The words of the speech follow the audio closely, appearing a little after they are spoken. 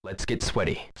Let's get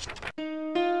sweaty.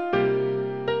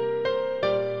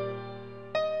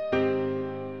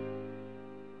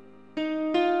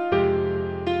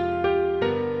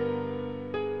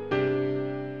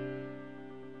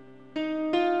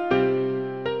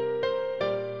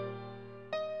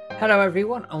 Hello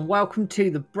everyone and welcome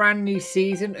to the brand new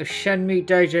season of Shenmue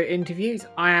Dojo interviews.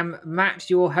 I am Matt,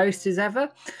 your host as ever,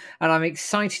 and I'm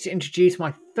excited to introduce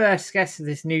my first guest of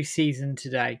this new season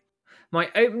today. My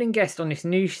opening guest on this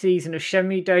new season of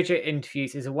Shenmue Dojo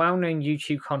interviews is a well-known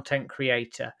YouTube content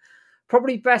creator.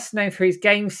 Probably best known for his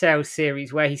game sales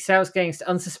series where he sells games to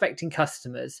unsuspecting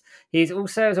customers. He is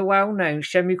also a well-known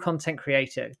Shenmue content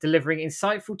creator, delivering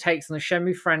insightful takes on the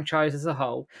Shenmue franchise as a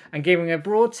whole and giving a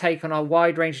broad take on our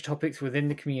wide range of topics within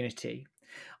the community.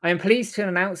 I am pleased to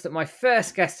announce that my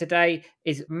first guest today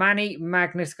is Manny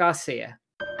Magnus Garcia.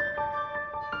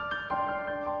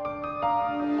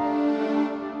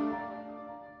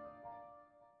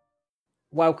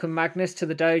 Welcome, Magnus, to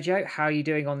the dojo. How are you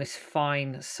doing on this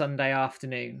fine Sunday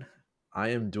afternoon? I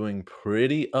am doing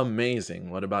pretty amazing.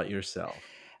 What about yourself?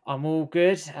 I'm all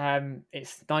good.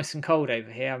 It's nice and cold over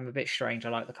here. I'm a bit strange. I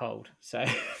like the cold. So,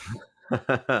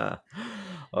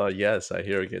 Oh yes, I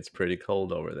hear it gets pretty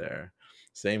cold over there.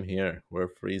 Same here. We're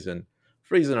freezing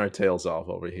our tails off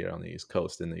over here on the East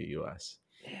Coast in the US.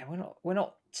 yeah, we're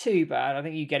not too bad. I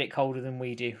think you get it colder than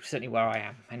we do. Certainly where I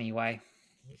am, anyway.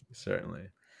 Certainly.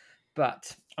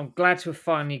 But I'm glad to have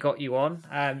finally got you on.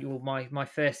 You're my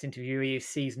first interviewee of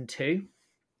season 2.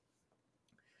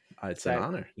 It's an So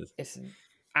honor. it's an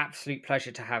absolute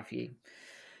pleasure to have you.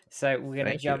 So we're going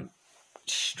to Thank you. Of jump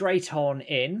straight on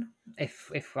in,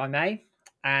 if I may.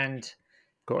 And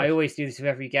I course. always do this with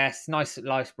every guest. Nice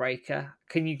little icebreaker.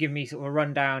 Can you give me sort of a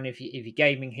rundown of your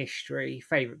gaming history,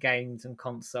 favorite games and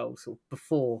consoles, sort of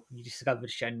before you discovered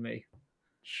Shenmue?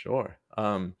 Sure.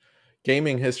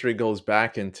 Gaming history goes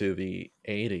back into the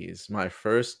 80s. My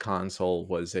first console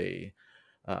was a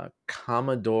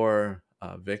Commodore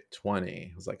VIC 20.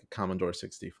 It was like a Commodore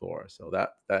 64. So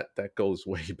that goes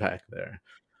way back there.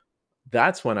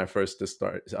 That's when I first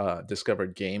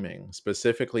discovered gaming,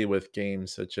 specifically with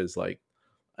games such as like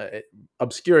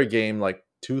obscure game like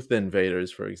Tooth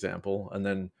Invaders, for example, and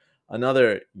then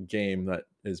another game that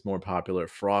is more popular,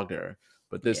 Frogger.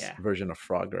 But this Yeah. version of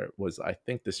Frogger was, I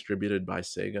think, distributed by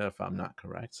Sega, if I'm not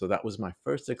correct. So that was my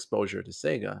first exposure to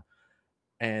Sega.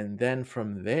 And then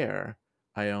from there,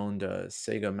 I owned a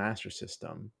Sega Master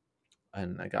System,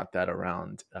 and I got that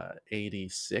around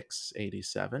 86,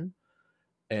 87.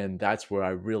 And that's where I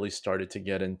really started to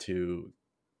get into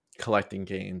collecting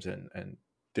games and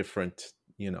different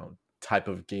type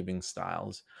of gaming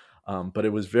styles, but it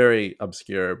was very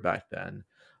obscure back then.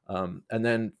 And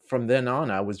then from then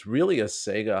on, I was really a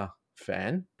Sega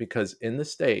fan because in the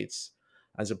States,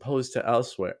 as opposed to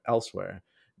elsewhere,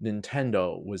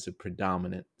 Nintendo was a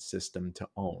predominant system to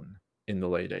own in the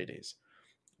late 80s.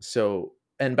 So,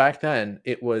 and back then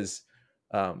it was,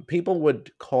 people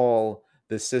would call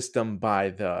the system by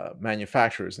the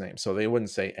manufacturer's name. So they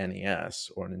wouldn't say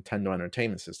NES or Nintendo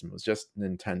Entertainment System. It was just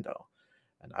Nintendo.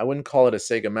 And I wouldn't call it a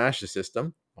Sega Master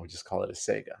System. I would just call it a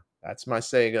Sega. That's my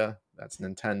Sega. That's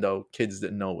Nintendo. Kids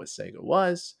didn't know what Sega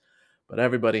was, but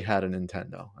everybody had a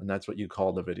Nintendo. And that's what you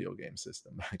called a video game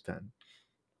system back then.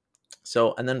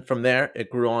 So, and then from there, it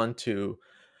grew on to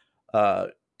uh,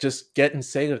 just getting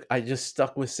Sega. I just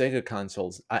stuck with Sega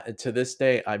consoles. To this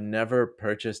day, I've never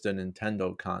purchased a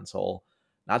Nintendo console.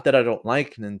 Not that I don't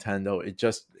like Nintendo, it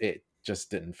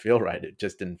just didn't feel right. It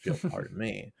just didn't feel part of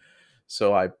me.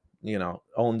 So I,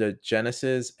 owned a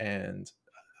Genesis and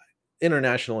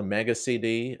International Mega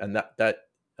CD, and that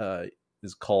uh,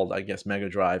 is called, I guess, Mega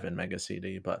Drive and Mega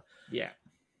CD. But Yeah.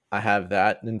 I have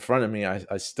that in front of me.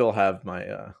 I still have my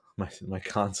my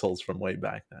consoles from way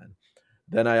back then.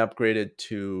 Then I upgraded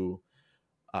to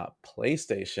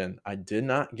PlayStation. I did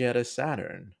not get a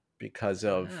Saturn because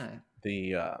of Ah.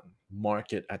 the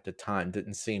market at the time.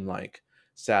 Didn't seem like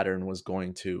Saturn was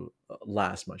going to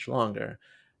last much longer,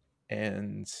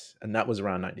 and that was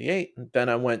around '98. Then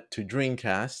I went to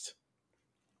Dreamcast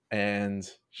and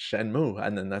Shenmue,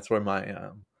 and then that's where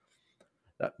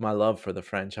my love for the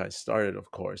franchise started,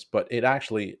 of course. But it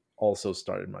actually also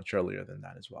started much earlier than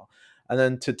that as well. And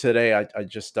then to today, I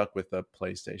just stuck with the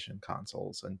PlayStation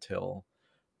consoles until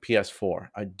PS4.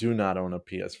 I do not own a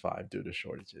PS5 due to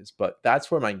shortages, but that's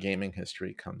where my gaming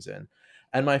history comes in.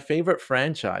 And my favorite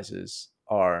franchises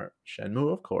are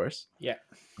Shenmue, of course, Yeah.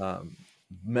 um,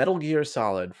 Metal Gear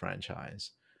Solid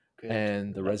franchise, Good.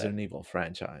 and the Love it. Resident Evil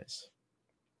franchise.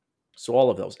 So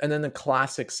all of those, and then the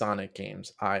classic Sonic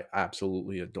games, I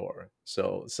absolutely adore.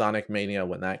 So Sonic Mania,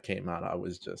 when that came out, I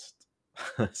was just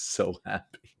so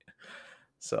happy.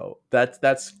 So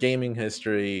that's gaming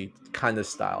history kind of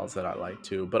styles that I like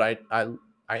too. But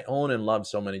I own and love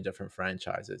so many different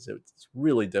franchises. It's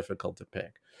really difficult to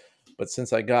pick. But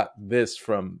since I got this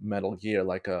from Metal Gear,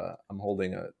 like I'm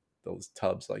holding a those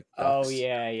tubs like Oh ducks,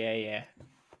 yeah, yeah,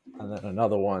 and then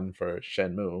another one for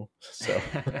Shenmue. So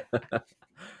yeah.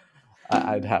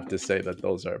 I'd have to say that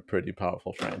those are pretty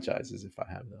powerful franchises if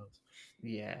I have those.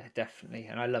 Yeah, definitely.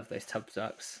 And I love those tub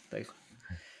ducks. Those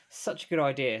such a good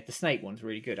idea. The snake one's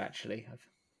really good actually.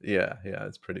 Yeah, yeah,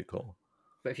 it's pretty cool.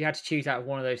 But if you had to choose out of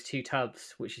one of those two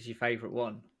tubs, which is your favorite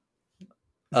one?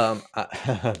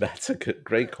 That's a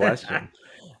great question.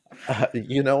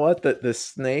 You know what? The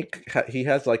snake, he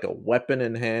has like a weapon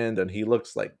in hand, and he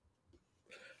looks like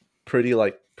pretty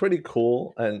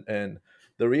cool. And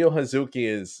the Ryo Hazuki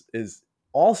is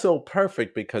also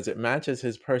perfect because it matches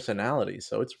his personality.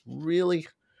 So it's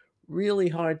really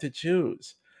hard to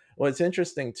choose. What's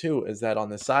interesting too is that on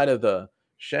the side of the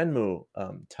Shenmue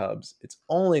tubs, it's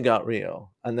only got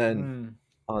Ryo, and then Mm,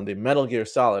 on the Metal Gear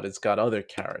Solid, it's got other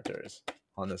characters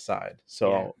on the side.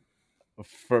 yeah. So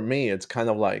for me, it's kind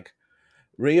of like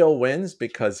Rio wins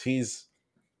because he's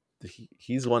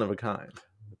one of a kind,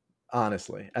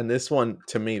 honestly. And this one,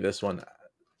 to me, this one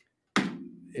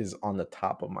is on the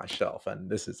top of my shelf, and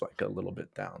this is like a little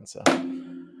bit down. So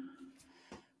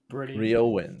Brilliant. Rio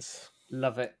wins.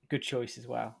 Love it. Good choice as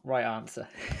well. Right answer.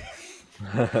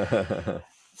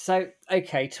 So,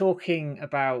 okay, talking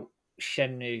about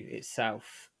Shenmue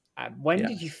itself, when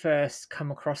did you Yes. first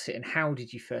come across it, and how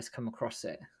did you first come across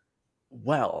it?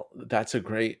 Well, that's a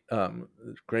great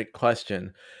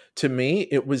question. To me,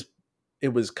 it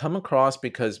was come across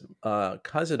because a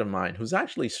cousin of mine who's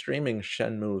actually streaming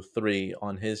Shenmue 3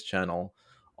 on his channel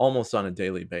almost on a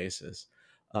daily basis.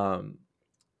 Um,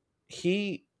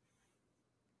 he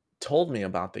told me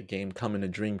about the game coming to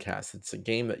Dreamcast. It's a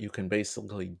game that you can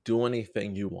basically do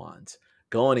anything you want,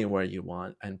 go anywhere you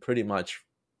want, and pretty much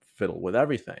fiddle with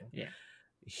everything. Yeah,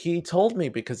 He told me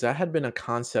because that had been a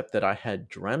concept that I had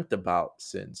dreamt about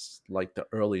since like the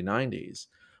early 90s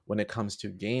when it comes to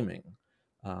gaming.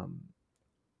 Um,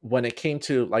 when it came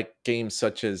to like games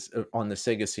such as on the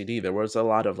Sega CD, there was a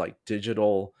lot of like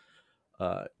digital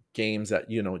uh, games that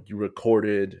you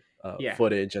recorded yeah,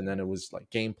 footage and then it was like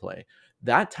gameplay.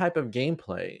 That type of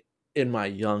gameplay in my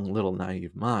young little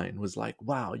naive mind was like,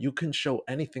 wow, you can show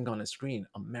anything on a screen.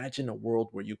 Imagine a world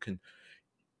where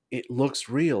it looks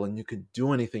real and you can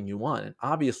do anything you want. And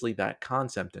obviously, that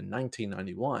concept in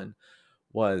 1991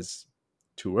 was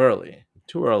too early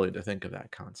to think of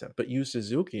that concept. But Yu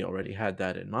Suzuki already had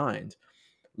that in mind.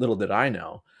 Little did I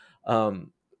know.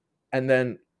 Um, and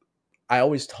then I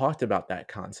always talked about that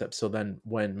concept. So then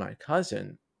when my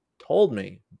cousin told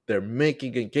me they're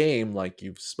making a game like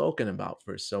you've spoken about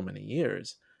for so many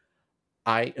years,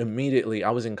 I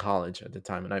was in college at the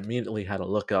time and I immediately had to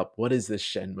look up what is this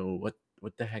Shenmue?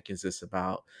 What the heck is this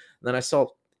about? And then I saw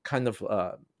kind of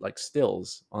like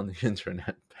stills on the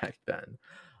internet back then.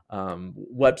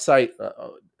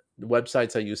 The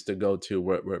websites I used to go to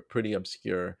were pretty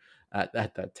obscure at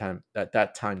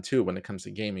that time too when it comes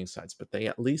to gaming sites, but they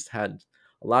at least had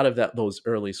a lot of those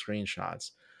early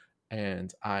screenshots,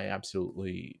 and I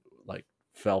absolutely like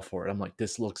fell for it. I'm like,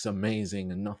 this looks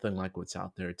amazing and nothing like what's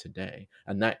out there today.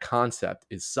 And that concept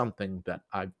is something that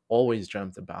I've always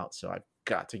dreamt about, so I've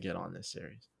got to get on this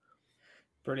series.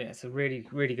 brilliant. It's a really,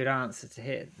 really good answer to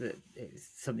hear that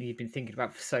it's something you've been thinking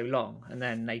about for so long, and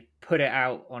then they put it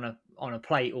out on a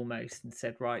plate almost and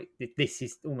said, right, this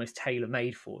is almost tailor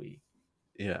made for you.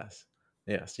 Yes,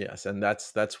 yes, and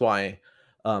that's why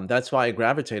I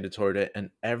gravitated toward it. And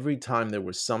every time there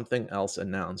was something else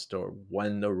announced, or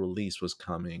when the release was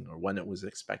coming, or when it was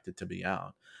expected to be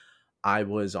out, I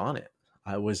was on it.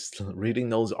 I was reading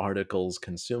those articles,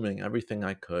 consuming everything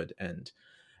I could, and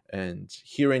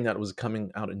hearing that it was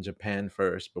coming out in Japan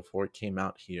first before it came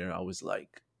out here, I was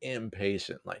like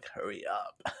impatient, like hurry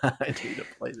up, I need to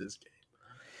play this game.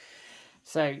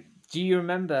 So, do you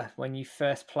remember when you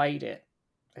first played it?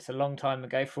 It's a long time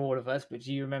ago for all of us, but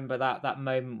do you remember that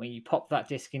moment when you popped that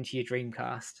disc into your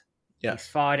Dreamcast, you Yes.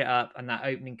 fired it up, and that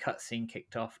opening cutscene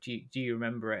kicked off? Do you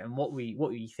remember it? And what were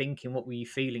you thinking? What were you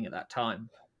feeling at that time?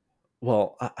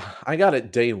 Well, I got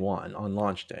it day one on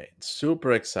launch day.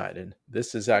 Super excited.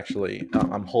 This is actually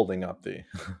I'm holding up the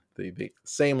the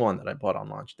same one that I bought on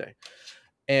launch day,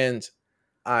 and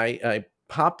I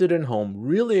popped it in home,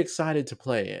 really excited to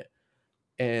play it,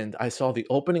 and I saw the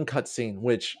opening cutscene,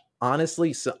 which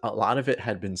honestly, a lot of it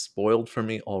had been spoiled for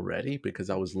me already because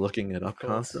I was looking it Of up course.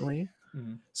 constantly.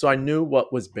 Mm. So I knew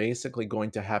what was basically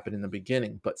going to happen in the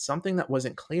beginning, but something that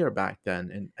wasn't clear back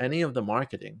then in any of the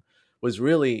marketing was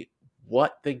really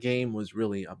what the game was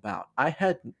really about. I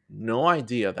had no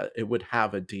idea that it would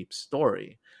have a deep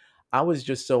story. I was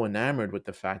just so enamored with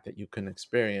the fact that you can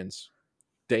experience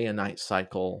day and night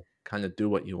cycle, kind of do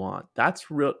what you want. That's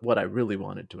what I really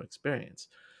wanted to experience.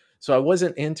 So I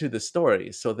wasn't into the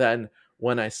story. So then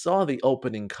when I saw the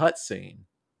opening cutscene,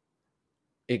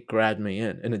 it grabbed me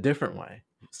in a different way,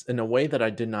 in a way that I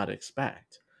did not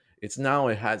expect. It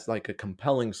has like a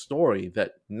compelling story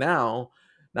that now,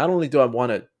 not only do I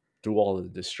want to do all of the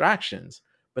distractions,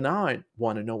 but now I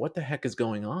want to know what the heck is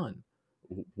going on.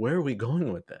 Where are we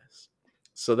going with this?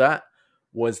 So that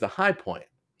was the high point.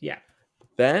 Yeah.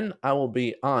 Then I will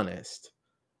be honest,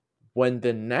 when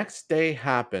the next day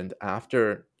happened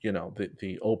after,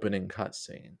 the opening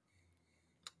cutscene,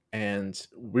 and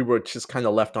we were just kind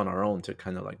of left on our own to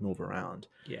kind of like move around,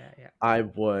 Yeah. Yeah. I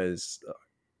was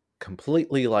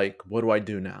completely like, what do I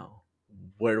do now?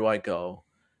 Where do I go?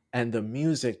 And the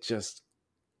music just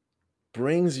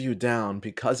brings you down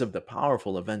because of the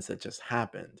powerful events that just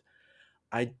happened.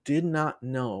 I did not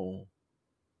know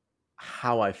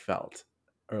how I felt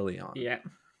early on. Yeah.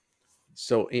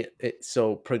 So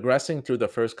so progressing through the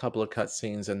first couple of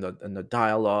cutscenes and the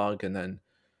dialogue, and then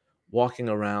walking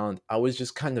around, I was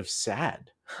just kind of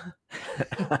sad.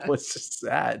 I was just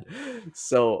sad.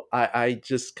 So I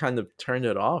just kind of turned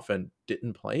it off and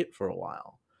didn't play it for a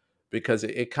while, because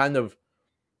it kind of,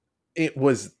 it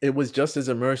was just as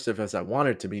immersive as I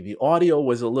wanted it to be. The audio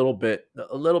was a little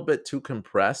bit too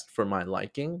compressed for my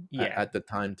liking Yeah. at the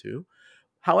time too.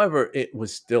 However, it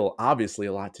was still obviously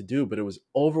a lot to do, but it was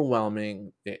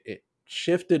overwhelming. It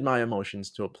shifted my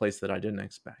emotions to a place that I didn't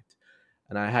expect.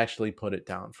 And I actually put it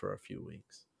down for a few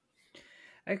weeks.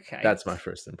 Okay. That's my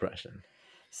first impression.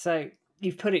 So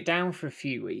you've put it down for a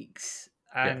few weeks,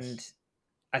 and Yes.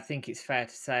 I think it's fair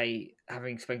to say,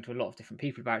 having spoken to a lot of different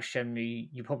people about Shenmue,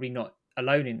 you're probably not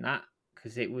alone in that,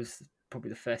 because it was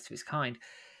probably the first of its kind.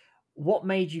 What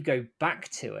made you go back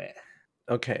to it?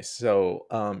 Okay, so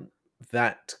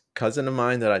that cousin of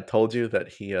mine that I told you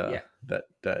that Yeah.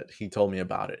 he told me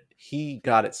about it. He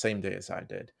got it same day as I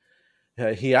did.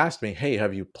 He asked me, "Hey,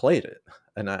 have you played it?"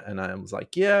 And I was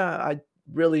like, "Yeah, I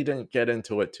really didn't get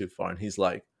into it too far." And he's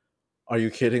like, "Are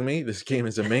you kidding me? This game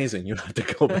is amazing. You have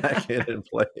to go back in and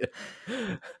play it."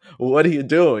 "What are you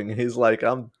doing?" He's like,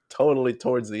 "I'm totally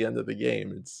towards the end of the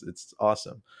game. It's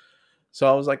awesome." So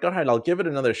I was like, "All right, I'll give it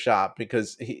another shot,"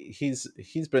 because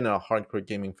he's been a hardcore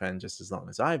gaming fan just as long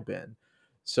as I've been.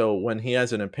 So when he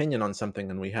has an opinion on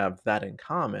something and we have that in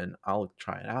common, I'll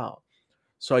try it out.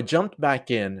 So I jumped back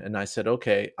in and I said,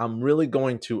 "Okay, I'm really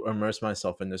going to immerse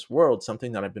myself in this world,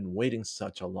 something that I've been waiting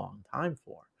such a long time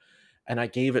for." And I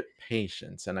gave it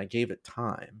patience and I gave it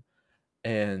time.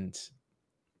 And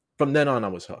from then on, I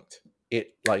was hooked.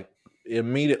 It like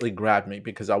immediately grabbed me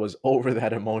because I was over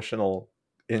that emotional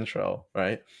intro,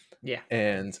 right? Yeah.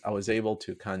 And I was able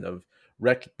to kind of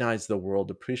recognize the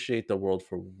world, appreciate the world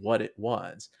for what it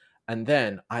was. And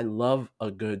then I love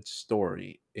a good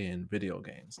story in video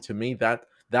games. To me,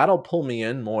 that'll pull me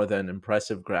in more than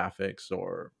impressive graphics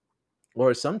or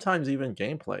sometimes even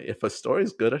gameplay. If a story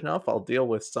is good enough, I'll deal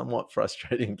with somewhat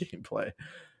frustrating gameplay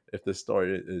if the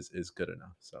story is good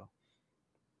enough. So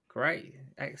Great.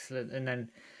 Excellent. And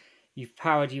then you've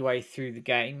powered your way through the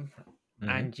game, mhm,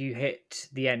 and you hit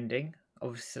the ending,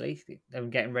 obviously,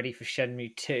 and getting ready for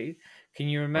Shenmue 2. Can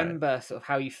you right. remember sort of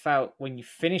how you felt when you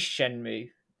finished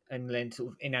Shenmue and then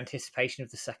sort of in anticipation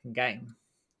of the second game?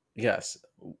 Yes.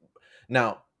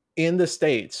 Now, in the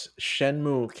States,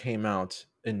 Shenmue came out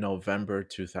in November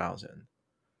 2000.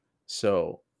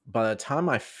 So by the time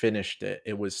I finished it,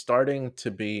 it was starting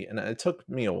to be, and it took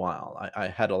me a while. I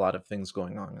had a lot of things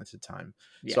going on at the time.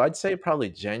 Yeah. So I'd say probably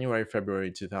January,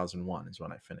 February 2001 is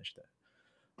when I finished it,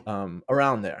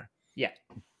 around there. Yeah.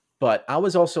 But I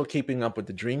was also keeping up with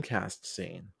the Dreamcast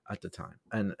scene at the time.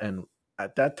 And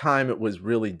at that time, it was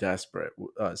really desperate.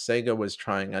 Sega was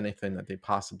trying anything that they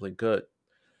possibly could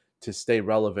to stay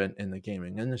relevant in the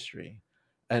gaming industry.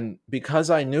 And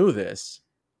because I knew this,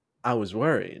 I was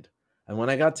worried. And when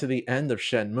I got to the end of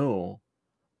Shenmue,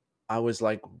 I was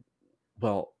like,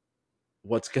 well,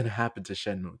 what's going to happen to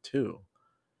Shenmue 2?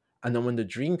 And then when the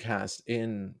Dreamcast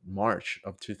in March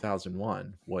of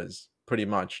 2001 was pretty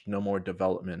much no more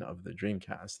development of the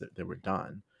Dreamcast, that they were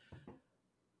done.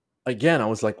 Again, I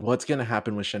was like, what's going to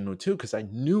happen with Shenmue 2? Because I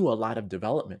knew a lot of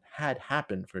development had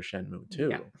happened for Shenmue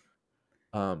Yeah.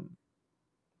 2. Um,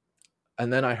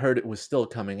 and then I heard it was still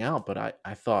coming out, but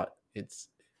I thought, it's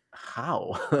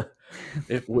how?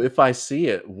 If I see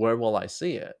it, where will I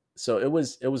see it? So it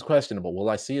was questionable. Will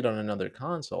I see it on another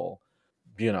console?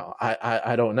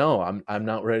 I don't know. I'm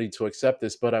not ready to accept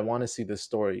this, but I want to see this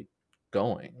story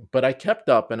going. But I kept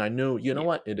up, and I knew, you know Yeah.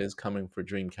 what, it is coming for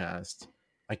Dreamcast.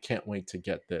 I can't wait to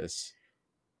get this.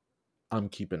 I'm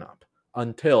keeping up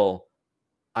until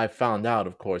I found out,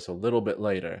 of course, a little bit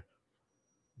later,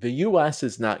 the US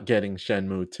is not getting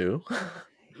Shenmue 2.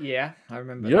 Yeah, I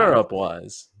remember that. Europe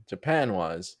was, Japan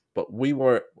was, but we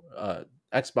were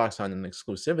Xbox on an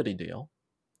exclusivity deal.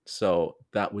 So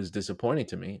that was disappointing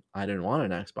to me. I didn't want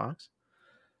an Xbox.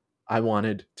 I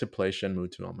wanted to play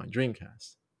Shenmue 2 on my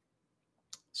Dreamcast.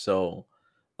 So,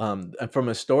 and from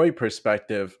a story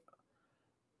perspective,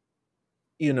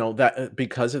 that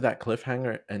because of that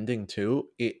cliffhanger ending too,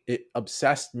 it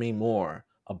obsessed me more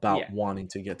Yeah. about wanting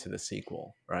to get to the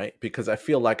sequel, right? Because I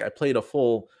feel like I played a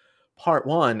full part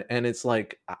one, and it's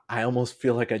like I almost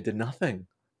feel like I did nothing.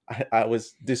 I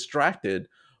was distracted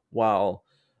while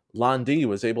Londi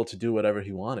was able to do whatever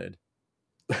he wanted,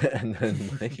 and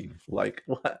then leave. Like,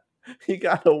 what? He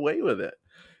got away with it.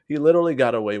 He literally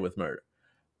got away with murder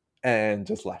and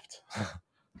just left.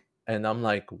 And I'm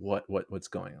like, what's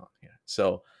going on here?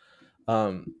 So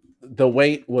the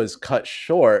wait was cut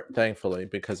short, thankfully,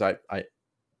 because I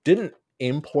didn't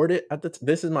import it at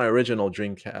this is my original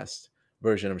Dreamcast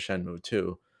version of Shenmue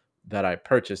 2 that I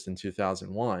purchased in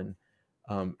 2001.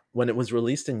 When it was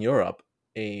released in Europe,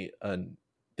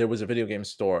 there was a video game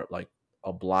store like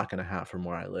a block and a half from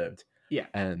where I lived, Yeah.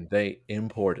 and they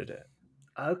imported it.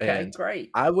 Okay, And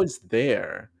great. I was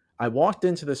there. I walked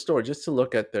into the store just to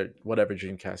look at their whatever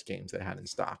Dreamcast games they had in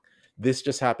stock. This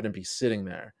just happened to be sitting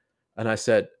there. And I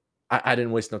said, I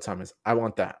didn't waste no time. I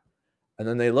want that. And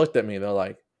then they looked at me. They're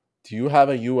like, do you have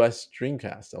a US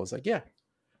Dreamcast? I was like, yeah.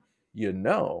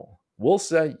 We'll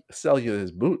sell you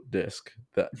this boot disc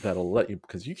that'll let you,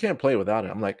 because you can't play without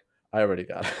it. I'm like, I already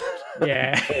got it.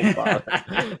 Yeah. Don't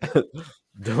bother.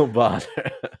 Don't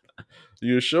bother.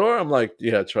 You sure? I'm like,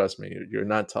 yeah, trust me. You're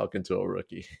not talking to a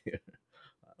rookie.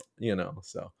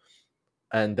 So.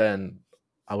 And then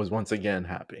I was once again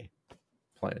happy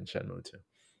playing Shenmue 2.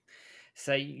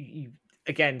 So you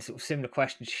again, sort of similar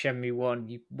question to Shenmue 1.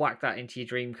 You whack that into your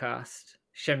Dreamcast.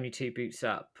 Shenmue 2 boots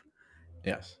up.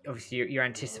 Yes. Obviously, you're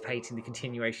anticipating the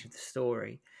continuation of the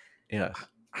story. Yes.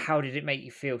 How did it make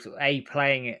you feel? Sort of A,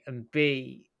 playing it, and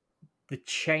B, the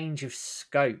change of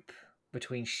scope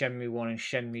between Shenmue 1 and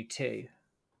Shenmue 2?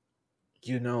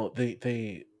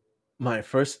 They my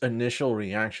first initial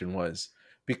reaction was,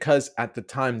 because at the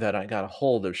time that I got a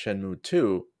hold of Shenmue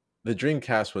 2, the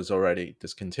Dreamcast was already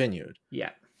discontinued.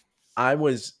 Yeah. I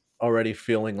was already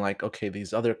feeling like, okay,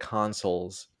 these other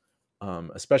consoles,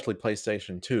 especially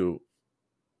PlayStation 2,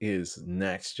 is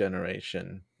next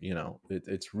generation.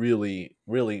 It's really,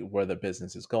 really where the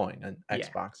business is going, and Yeah.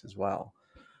 Xbox as well.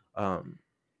 Um,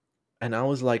 and I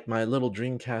was like, my little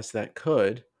Dreamcast that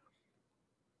could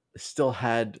still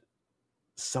had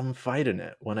some fight in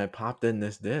it when I popped in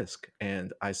this disc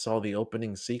and I saw the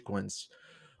opening sequence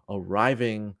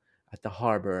arriving at the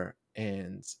harbor,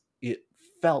 and it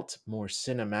felt more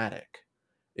cinematic.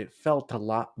 It felt a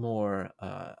lot more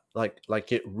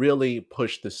like it really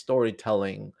pushed the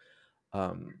storytelling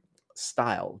um,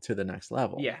 style to the next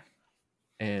level. Yeah.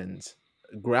 And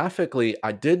graphically,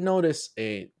 I did notice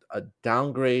a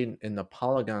downgrade in the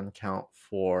polygon count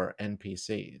for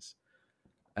NPCs,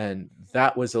 and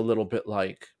that was a little bit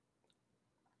like,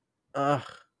 uh,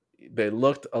 they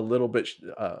looked a little bit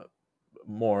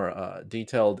more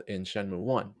detailed in Shenmue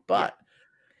 1, Yeah. but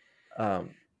um,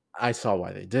 I saw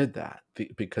why they did that,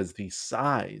 because the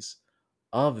size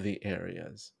of the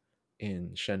areas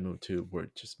in Shenmue 2 were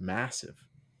just massive,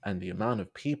 and the amount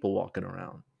of people walking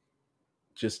around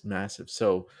just massive.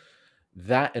 So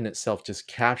that in itself just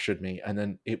captured me, and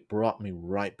then it brought me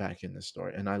right back in the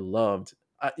story, and I loved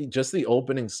just the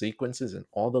opening sequences and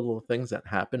all the little things that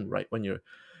happen right when you're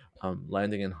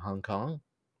landing in Hong Kong.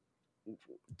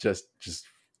 Just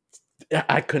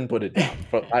I couldn't put it down.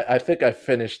 But I think I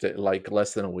finished it like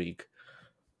less than a week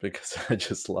because I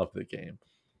just love the game.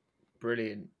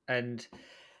 Brilliant. And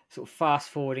sort of fast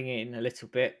forwarding in a little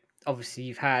bit, obviously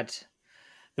you've had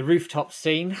the rooftop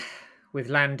scene with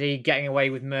Landy getting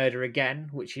away with murder again,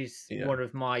 which is Yeah. one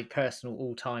of my personal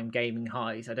all-time gaming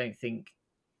highs. I don't think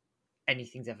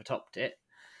anything's ever topped it.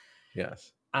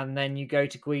 Yes. And then you go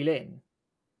to Guilin.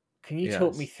 Can you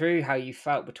talk me Yes. through how you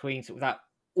felt between sort of that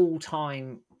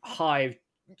all-time high of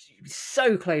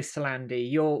so close to Landy,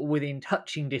 you're within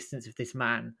touching distance of this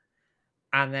man,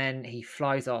 and then he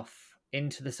flies off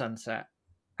into the sunset,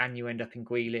 and you end up in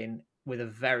Guilin with a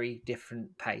very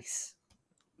different pace.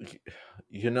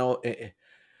 You know,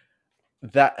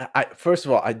 that I first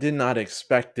of all, I did not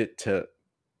expect it to.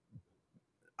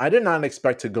 I did not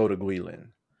expect to go to Guilin,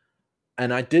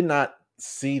 and I did not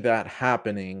see that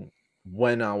happening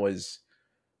when I was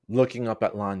looking up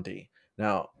at Landi.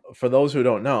 Now, for those who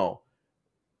don't know,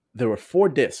 there were 4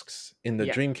 discs in the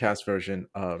Yeah. Dreamcast version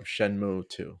of Shenmue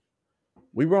 2.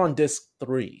 We were on disc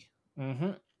 3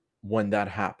 Mm-hmm. when that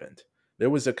happened. There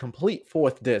was a complete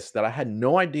 4th disc that I had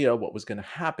no idea what was going to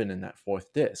happen in that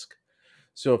 4th disc.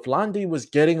 So if Landi was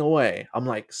getting away, I'm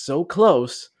like, so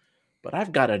close, but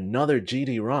I've got another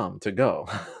GD-ROM to go.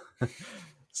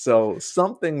 So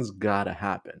something's got to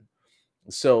happen.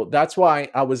 So that's why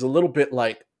I was a little bit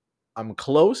like, I'm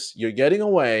close, you're getting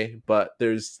away, but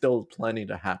there's still plenty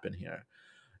to happen here.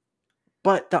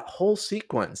 But that whole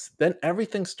sequence, then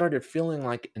everything started feeling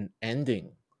like an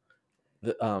ending,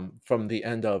 from the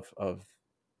end of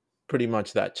pretty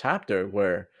much that chapter,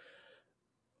 where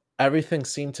everything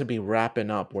seemed to be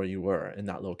wrapping up where you were in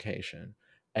that location.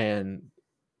 And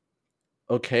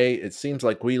okay, it seems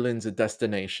like Guilin's a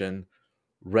destination.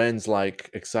 Ren's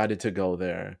like excited to go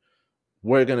there.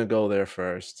 We're gonna go there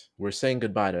first. We're saying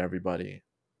goodbye to everybody.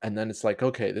 And then it's like,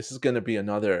 okay, this is gonna be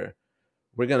another.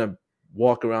 We're gonna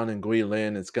walk around in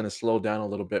Guilin. It's gonna slow down a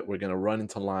little bit. We're gonna run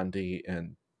into Landi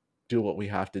and do what we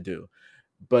have to do.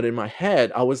 But in my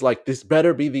head, I was like, this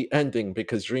better be the ending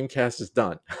because Dreamcast is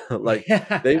done. Like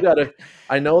they've got to.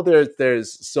 I know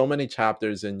there's so many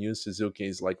chapters in Yu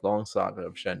Suzuki's like long saga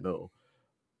of Shenmue,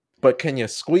 but can you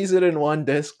squeeze it in one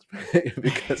disc?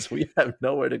 Because we have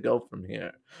nowhere to go from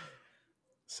here.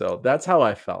 So that's how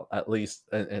I felt, at least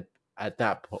at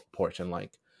that portion.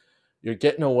 Like you're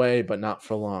getting away, but not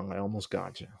for long. I almost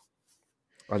got you.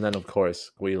 And then, of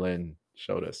course, Guilin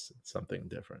showed us something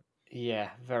different. Yeah,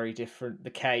 very different. The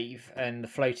cave and the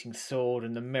floating sword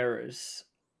and the mirrors.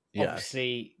 Yes.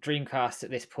 Obviously, Dreamcast at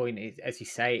this point, as you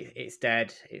say, it's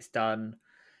dead. It's done.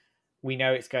 We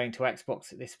know it's going to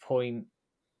Xbox at this point.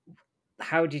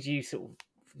 How did you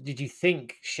did you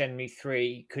think Shenmue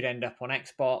 3 could end up on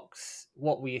Xbox?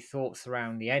 What were your thoughts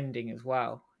around the ending as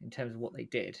well, in terms of what they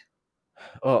did?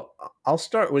 Well, I'll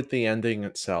start with the ending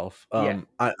itself. Yeah,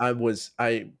 I was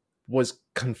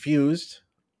confused.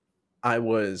 I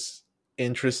was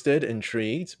interested,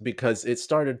 intrigued, because it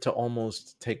started to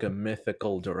almost take a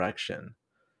mythical direction,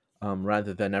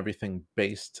 rather than everything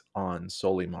based on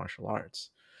solely martial arts.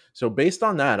 So based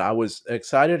on that, I was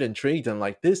excited, intrigued, and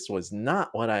like this was not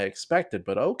what I expected.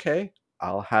 But okay,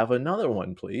 I'll have another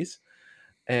one, please.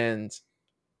 And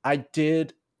I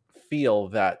did feel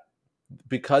that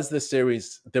because this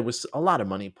series, there was a lot of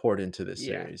money poured into this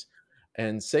yeah, series,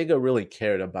 and Sega really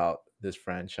cared about this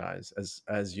franchise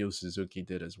as Yu Suzuki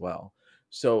did as well.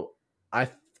 So I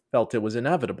felt it was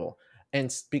inevitable,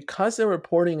 and because they were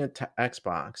porting it to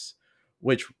Xbox,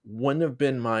 which wouldn't have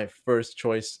been my first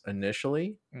choice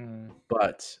initially, mm,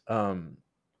 but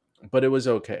but it was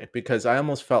okay because I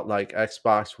almost felt like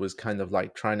Xbox was kind of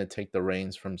like trying to take the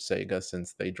reins from Sega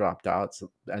since they dropped out,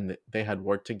 and they had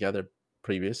worked together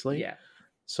previously. yeah,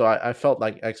 So I felt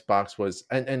like Xbox was,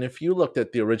 and if you looked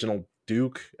at the original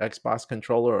Duke Xbox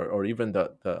controller, or even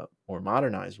the more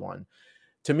modernized one,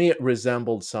 to me it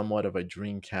resembled somewhat of a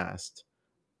Dreamcast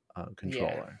yeah,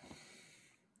 controller.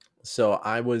 So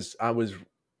I was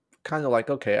kind of like,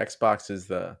 okay, Xbox is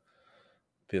the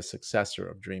successor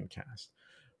of Dreamcast.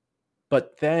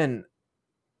 But then,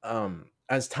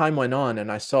 as time went on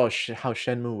and I saw how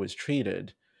Shenmue was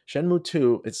treated, Shenmue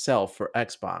 2 itself for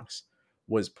Xbox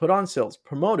was put on sales,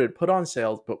 promoted, put on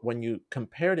sales, but when you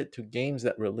compared it to games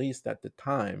that released at the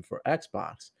time for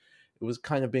Xbox, it was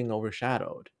kind of being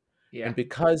overshadowed. yeah, And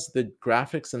because the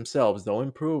graphics themselves, though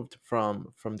improved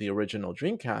from the original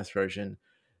Dreamcast version,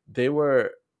 they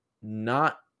were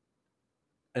not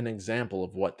an example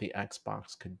of what the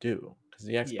Xbox could do, because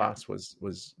the yeah, Xbox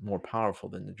was more powerful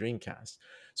than the Dreamcast.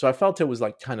 So I felt it was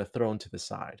like kind of thrown to the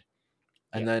side.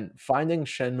 And yeah, then finding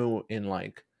Shenmue in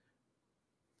like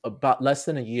about less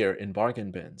than a year in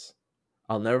bargain bins.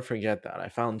 I'll never forget that. I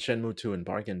found Shenmue 2 in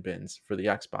bargain bins for the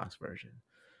Xbox version.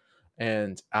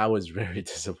 And I was very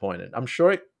disappointed. I'm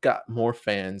sure it got more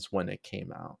fans when it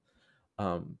came out.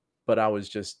 But I was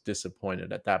just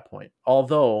disappointed at that point.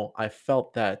 Although I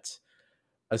felt that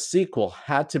a sequel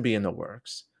had to be in the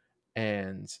works,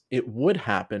 and it would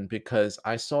happen because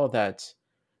I saw that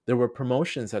there were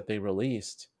promotions that they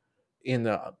released in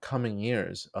the coming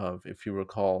years of, if you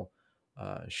recall,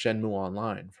 Shenmue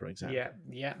Online, for yeah, example.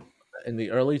 yeah, In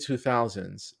the early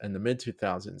 2000s and the mid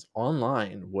 2000s,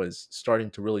 online was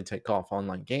starting to really take off,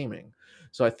 online gaming.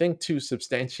 So I think to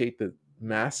substantiate the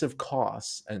massive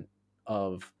costs and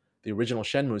of the original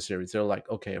Shenmue series, they're like,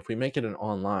 okay, if we make it an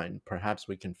online, perhaps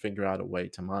we can figure out a way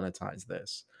to monetize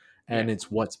this. yeah, And it's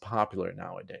what's popular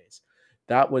nowadays.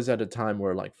 That was at a time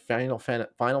where like Final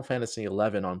Fantasy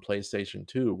 11 on PlayStation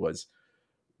 2 was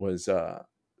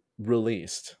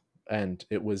released, and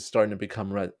it was starting to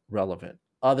become relevant.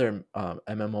 Other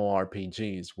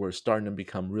MMORPGs were starting to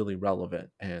become really relevant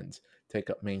and take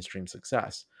up mainstream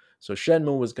success. So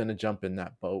Shenmue was going to jump in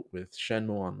that boat with Shenmue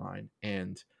Online,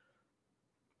 and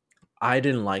I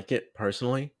didn't like it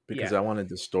personally because Yeah. I wanted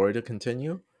the story to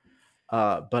continue.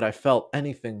 But I felt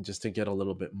anything just to get a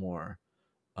little bit more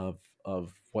of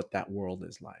what that world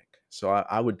is like. So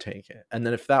I would take it. And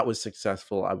then if that was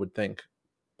successful, I would think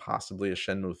possibly a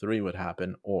Shenmue 3 would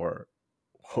happen, or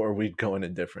we'd go in a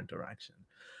different direction.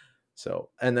 So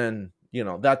and then,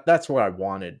 that's where I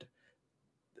wanted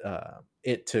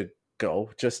it to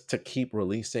go, just to keep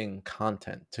releasing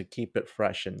content, to keep it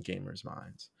fresh in gamers'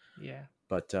 minds. Yeah.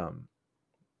 But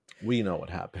we know what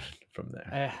happened from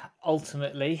there. Uh,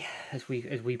 Ultimately, as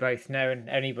we both know, and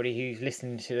anybody who's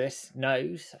listening to this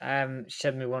knows,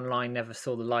 Shenmue Online never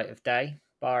saw the light of day,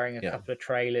 barring a Yeah. couple of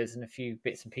trailers and a few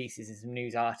bits and pieces and some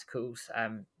news articles.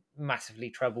 Massively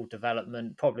troubled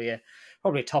development, probably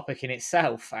a topic in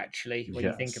itself, actually, when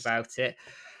you think Yes. about it.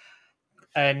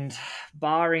 And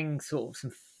barring sort of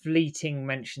some fleeting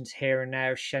mentions here and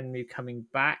there of Shenmue coming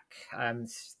back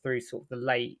through sort of the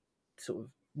late sort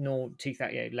of no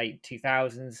 2000, late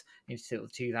 2000s into sort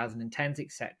of 2010s,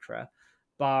 etc.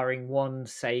 Barring one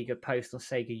Sega post on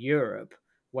Sega Europe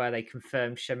where they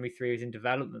confirmed Shenmue 3 was in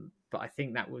development, but I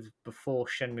think that was before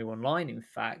Shenmue Online. In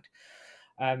fact,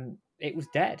 it was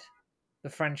dead. The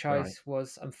Right. franchise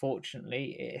was,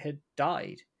 unfortunately, it had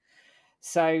died.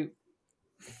 So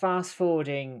fast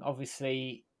forwarding,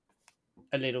 obviously,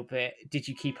 a little bit, did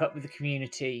you keep up with the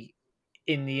community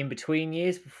in the in between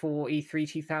years before E3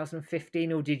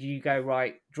 2015, or did you go,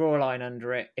 right, draw a line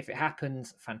under it? If it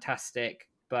happens, fantastic,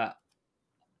 but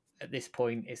at this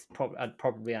point, it's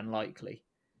probably unlikely.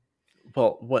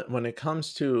 Well, when it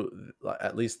comes to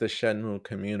at least the Shenmue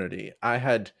community, I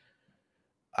had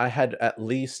at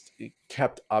least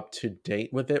kept up to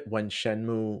date with it when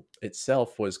Shenmue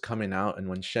itself was coming out, and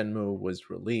when Shenmue was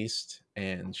released,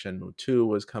 and Shenmue 2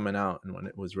 was coming out, and when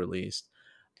it was released.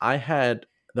 I had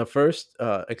the first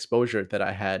exposure that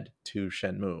I had to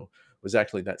Shenmue was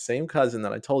actually that same cousin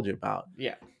that I told you about.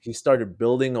 Yeah. He started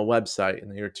building a website in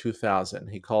the year 2000.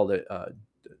 He called it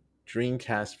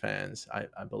Dreamcast Fans,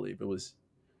 I believe. It was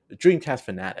Dreamcast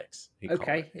Fanatics, he called it.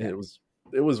 Okay. And Yeah.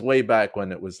 it was way back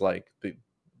when it was like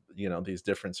these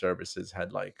different services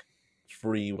had like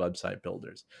free website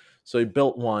builders. So he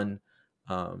built one,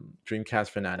 Dreamcast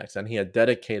Fanatics, and he had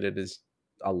dedicated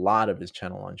a lot of his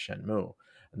channel on Shenmue.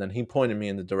 And then he pointed me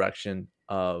in the direction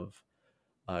of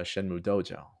Shenmue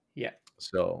Dojo. Yeah.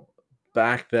 So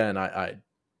back then, I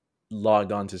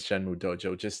logged on to Shenmue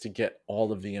Dojo just to get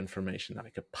all of the information that I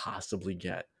could possibly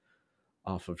get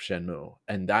off of Shenmue.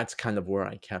 And that's kind of where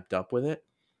I kept up with it.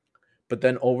 But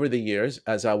then over the years,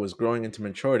 as I was growing into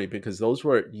maturity, because those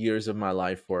were years of my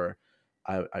life where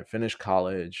I finished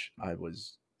college, I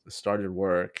was started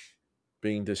work,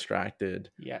 being distracted,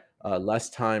 Yeah. less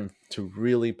time to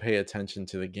really pay attention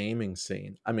to the gaming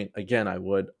scene. I mean, again, I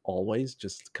would always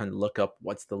just kind of look up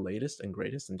what's the latest and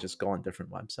greatest and just go on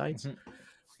different websites. Hmm.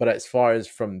 But as far as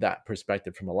from that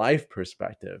perspective, from a life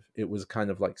perspective, it was kind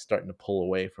of like starting to pull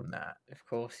away from that. Of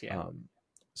course. Yeah. Um,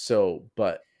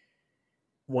 but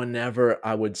whenever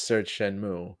I would search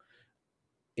Shenmue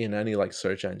in any like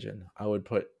search engine, I would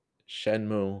put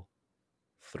Shenmue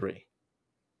 3,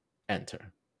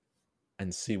 enter,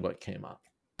 and see what came up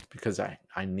because I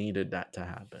needed that to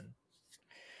happen.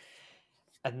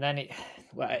 And then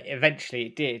eventually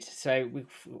it did. So we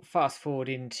fast forward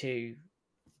into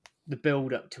the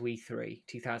build up to E3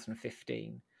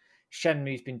 2015.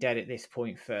 Shenmue's been dead at this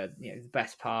point for the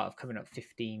best part of coming up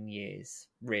 15 years.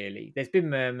 Really, there's been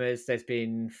murmurs, there's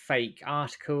been fake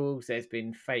articles, there's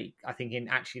been fake. I think in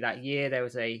actually that year there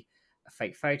was a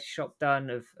fake Photoshop done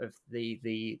of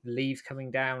the leaves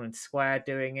coming down and Square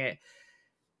doing it.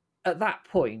 At that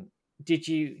point, did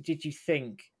you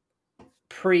think,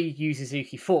 pre Yu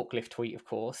Suzuki forklift tweet, of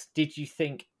course, did you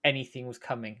think anything was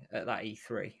coming at that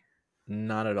E3?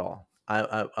 Not at all.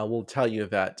 I will tell you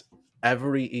that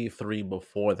every E3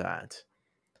 before that,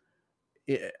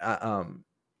 it,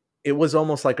 it was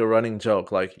almost like a running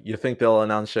joke. Like, you think they'll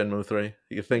announce Shenmue 3?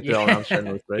 You think they'll announce Yeah,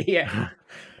 Shenmue 3? yeah,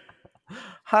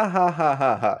 Ha ha ha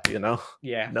ha ha.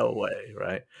 yeah. No way,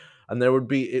 right? And there would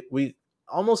be it. We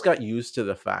almost got used to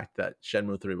the fact that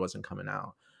Shenmue 3 wasn't coming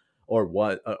out, or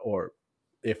what, or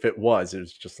if it was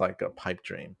just like a pipe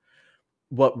dream.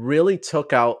 What really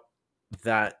took out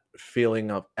that feeling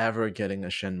of ever getting a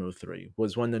Shenmue 3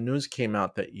 was when the news came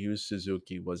out that Yu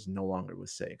Suzuki was no longer with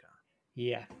Sega.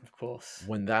 Yeah, of course.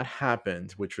 When that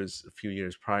happened, which was a few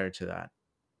years prior to that,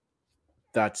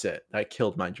 that's it. That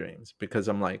killed my dreams because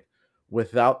I'm like,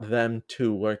 without them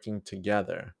two working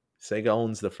together. Sega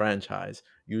owns the franchise.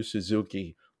 Yu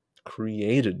Suzuki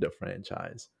created the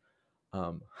franchise.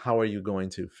 How are you going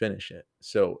to finish it?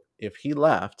 So if he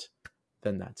left,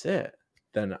 then that's it.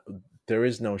 Then there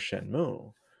is no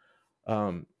Shenmue.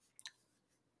 Um,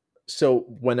 so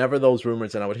whenever those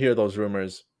rumors, and I would hear those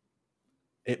rumors,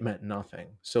 it meant nothing.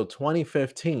 So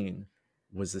 2015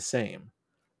 was the same.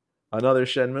 Another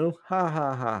Shenmue? Ha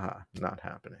ha ha ha. Not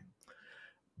happening.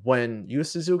 When Yu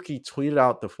Suzuki tweeted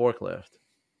out the forklift,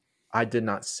 I did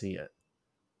not see it.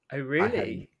 Oh, I had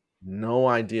really? no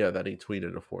idea that he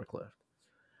tweeted a forklift.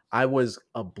 I was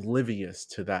oblivious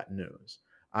to that news.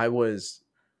 I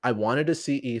wanted to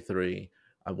see E3.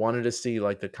 I wanted to see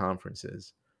like the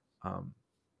conferences.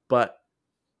 But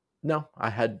no, I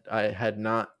had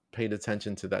not paid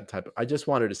attention to that type of, I just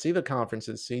wanted to see the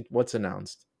conferences, see what's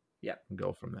announced, Yeah. and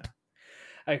go from there.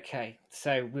 Okay,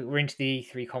 so we're into the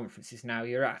E3 conferences now.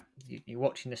 You're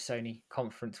watching the Sony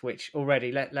conference, which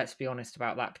already let's be honest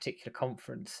about that particular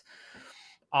conference,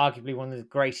 arguably one of the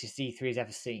greatest E3 has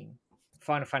ever seen.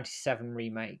 Final Fantasy VII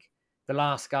remake, The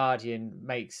Last Guardian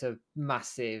makes a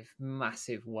massive,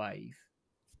 massive wave,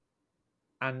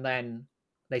 and then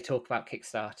they talk about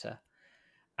Kickstarter,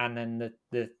 and then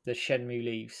the Shenmue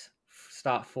leaves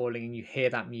start falling, and you hear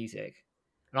that music,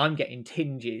 and I'm getting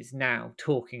tinges now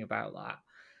talking about that.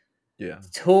 Yeah.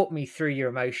 Talk me through your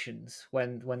emotions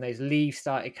when those leaves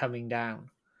started coming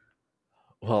down.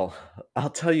 Well,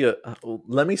 I'll tell you,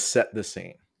 let me set the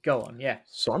scene. Go on, yeah.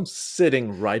 So I'm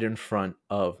sitting right in front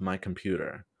of my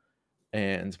computer,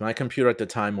 and my computer at the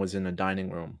time was in the dining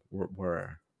room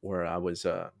where I was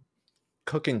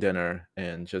cooking dinner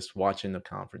and just watching the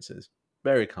conferences.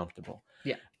 Very comfortable.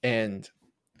 Yeah. And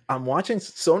I'm watching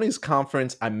Sony's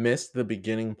conference. I missed the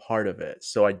beginning part of it,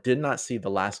 so I did not see The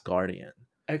Last Guardian,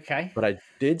 Okay. but I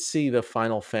did see the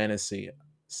Final Fantasy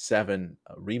VII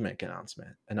remake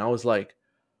announcement, and I was like,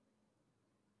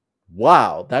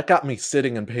 "Wow, that got me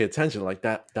sitting and pay attention. Like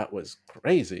that was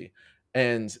crazy."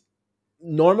 And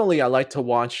normally, I like to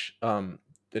watch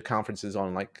the conferences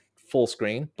on like full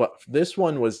screen, but this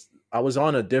one was, I was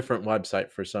on a different website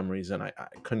for some reason. I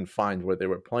couldn't find where they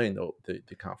were playing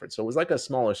the conference, so it was like a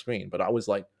smaller screen. But I was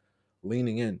like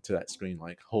leaning into that screen,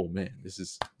 like, "Oh man, this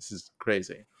is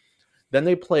crazy." Then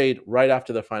they played right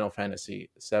after the Final Fantasy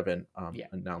VII Yeah.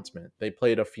 announcement. They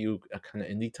played a few kind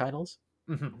of indie titles,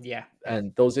 Yeah. Yeah.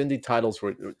 and those indie titles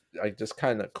were, I just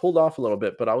kind of cooled off a little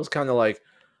bit, but I was kind of like,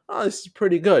 "Oh, this is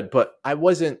pretty good," but I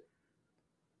wasn't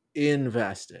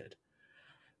invested.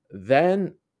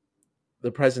 Then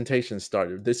the presentation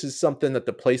started. This is something that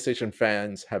the PlayStation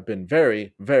fans have been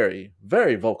very, very,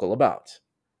 very vocal about.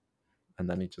 And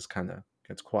then he just kind of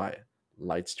gets quiet.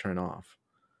 Lights turn off.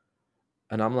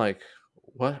 And I'm like,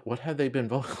 what have they been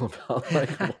vocal about?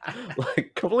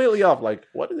 Like completely off. Like,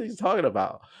 what are they talking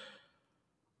about?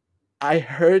 I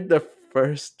heard the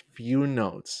first few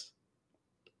notes,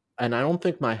 and I don't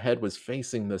think my head was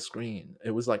facing the screen.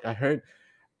 It was like I heard,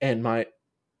 and my,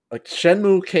 like,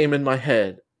 Shenmue came in my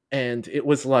head, and it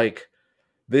was like,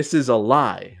 this is a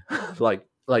lie. like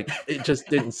it just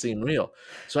didn't seem real.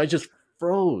 So I just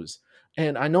froze.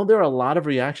 And I know there are a lot of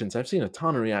reactions. I've seen a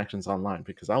ton of reactions online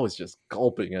because I was just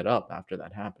gulping it up after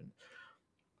that happened.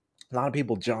 A lot of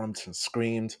people jumped and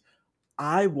screamed.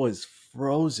 I was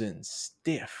frozen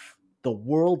stiff. The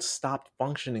world stopped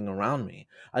functioning around me.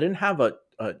 I didn't have a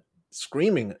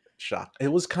screaming shock. It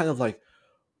was kind of like,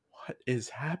 what is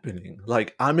happening?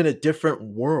 Like, I'm in a different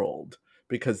world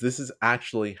because this is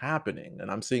actually happening, and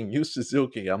I'm seeing Yu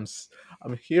Suzuki. I'm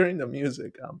hearing the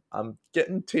music. I'm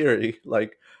getting teary.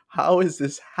 Like, how is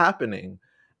this happening?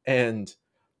 And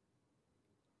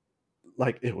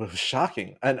like, it was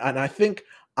shocking, and I think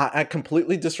I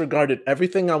completely disregarded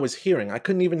everything I was hearing. I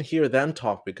couldn't even hear them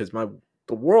talk because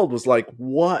the world was like,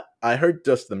 what? I heard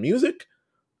just the music,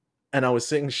 and I was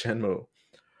seeing Shenmue,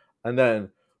 and then,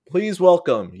 "Please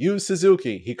welcome Yu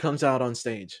Suzuki." He comes out on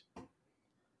stage,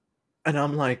 and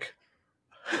I'm like,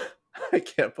 I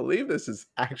can't believe this is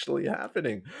actually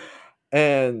happening.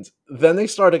 And then they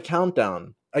start a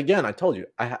countdown. Again, I told you,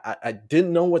 I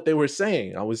didn't know what they were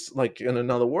saying. I was like in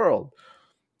another world.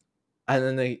 And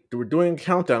then they were doing a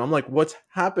countdown. I'm like, what's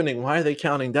happening? Why are they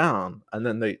counting down? And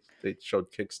then they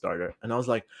showed Kickstarter, and I was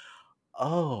like,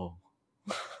 oh,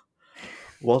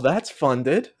 well, that's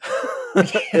funded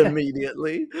Like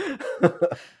immediately.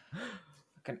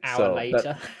 an hour So that,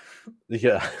 later.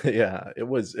 yeah, yeah, it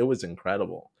was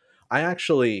incredible. I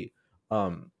actually,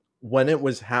 when it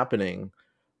was happening,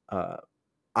 uh,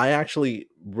 I actually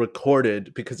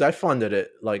recorded because I funded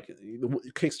it. Like,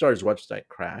 Kickstarter's website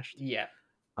crashed, Yeah.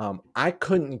 I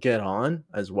couldn't get on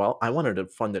as well. I wanted to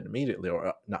fund it immediately,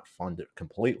 or not fund it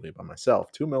completely by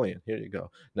myself. 2 million, here you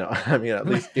go. No, I mean at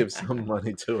least give some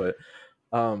money to it.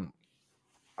 Um,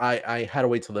 I had to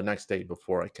wait till the next day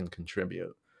before I can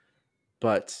contribute.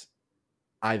 But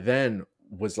I then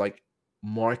was like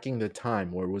marking the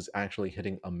time where it was actually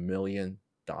hitting $1 million,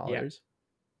 Yeah.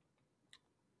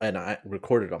 and I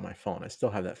recorded on my phone. I still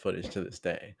have that footage to this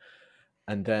day.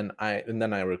 And then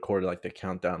I recorded like the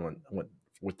countdown when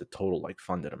with the total like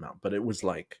funded amount. But it was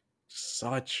like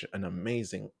such an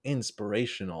amazing,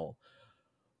 inspirational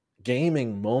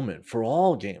gaming moment for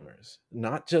all gamers,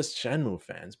 not just Shenmue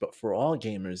fans, but for all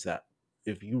gamers, that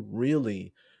if you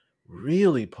really,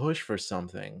 really push for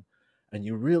something and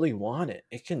you really want it,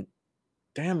 it can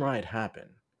damn right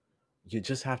happen. You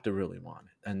just have to really want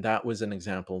it. And that was an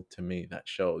example to me that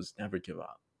shows never give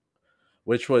up,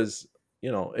 which was,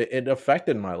 it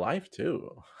affected my life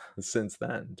too since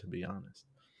then, to be honest.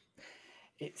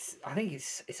 I think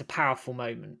it's a powerful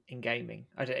moment in gaming.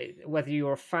 I don't, whether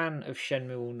you're a fan of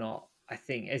Shenmue or not, I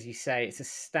think, as you say, it's a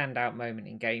standout moment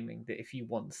in gaming that if you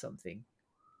want something,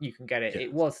 you can get it.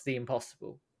 It Yes. was the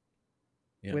impossible,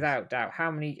 Yes. without doubt.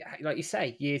 How many, like you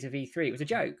say, years of E3? It was a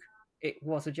joke. It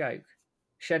was a joke.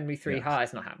 Shenmue 3 Yes. High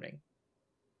is not happening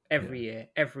Yes.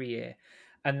 every year.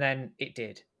 And then it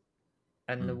did.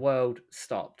 And the Mm, world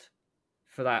stopped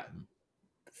for that mm,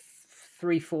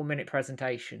 3-4 minute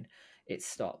presentation. It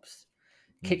stops.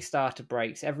 mm. Kickstarter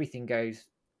breaks. Everything goes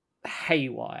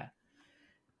haywire.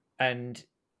 And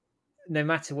no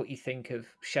matter what you think of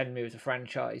Shenmue as a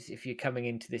franchise, if you're coming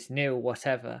into this new or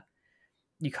whatever,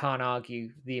 you can't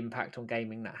argue the impact on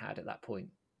gaming that had at that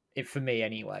point. It, for me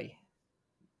anyway.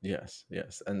 Yes.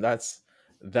 Yes. And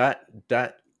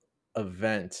that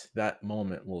event, that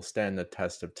moment will stand the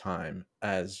test of time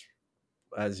as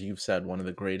you've said, one of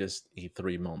the greatest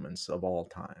E3 moments of all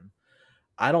time.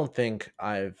 I don't think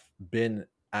I've been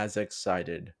as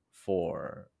excited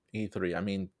for E3. I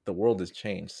mean, the world has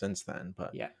changed since then,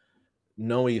 but Yeah.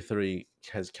 no E3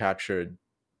 has captured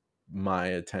my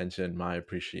attention, my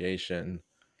appreciation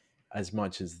as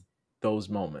much as those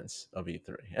moments of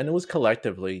E3. And it was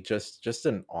collectively just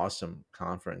an awesome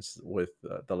conference with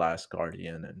The Last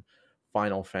Guardian and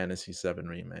Final Fantasy VII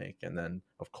Remake, and then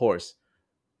of course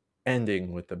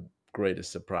ending with the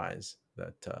greatest surprise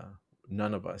that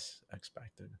none of us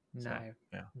expected. So No.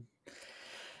 yeah.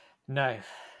 No.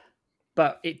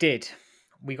 But it did.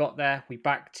 We got there. We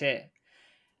backed it.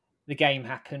 The game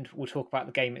happened. We'll talk about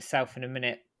the game itself in a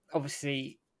minute.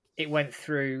 Obviously, it went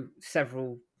through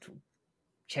several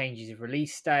changes of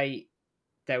release date.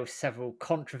 There were several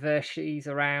controversies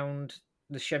around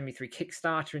the Shenmue 3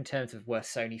 Kickstarter in terms of were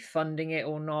Sony funding it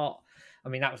or not. I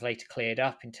mean, that was later cleared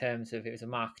up in terms of it was a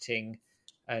marketing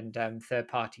and third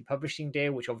party publishing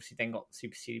deal, which obviously then got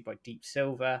superseded by Deep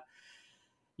Silver.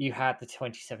 You had the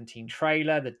 2017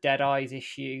 trailer, the Dead Eyes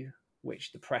issue,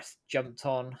 which the press jumped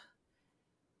on.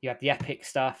 You had the Epic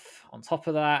stuff on top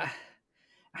of that.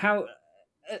 How?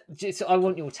 Just, I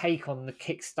want your take on the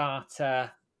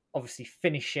Kickstarter, obviously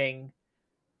finishing,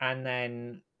 and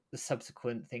then the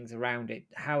subsequent things around it.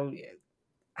 How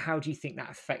do you think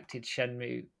that affected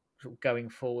Shenmue going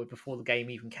forward before the game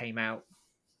even came out?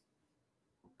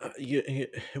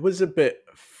 It was a bit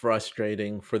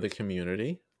frustrating for the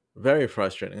community. Very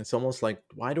frustrating. It's almost like,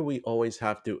 why do we always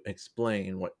have to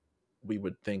explain what we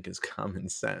would think is common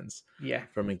sense Yeah,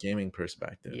 from a gaming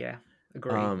perspective? yeah,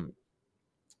 agree. Um,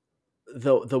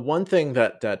 the one thing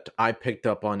that I picked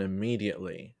up on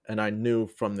immediately, and I knew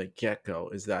from the get go,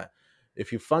 is that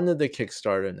if you funded the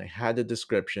Kickstarter and they had the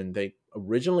description, they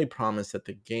originally promised that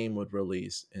the game would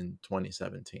release in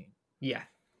 2017, Yeah,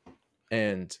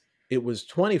 and it was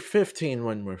 2015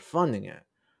 when we're funding it.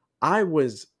 I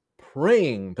was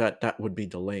praying that that would be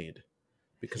delayed,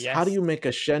 because how do yes, you make a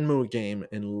Shenmue game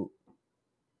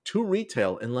to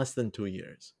retail in less than 2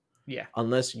 years? yeah,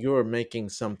 Unless you're making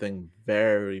something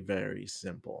very, very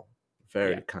simple,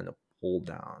 yeah, very kind of pulled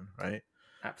down, right?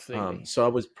 absolutely. So I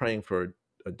was praying for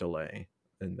a delay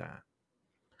in that.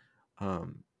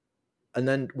 Um, and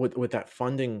then with that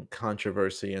funding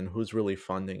controversy and who's really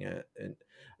funding it, and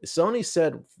Sony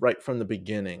said right from the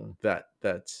beginning that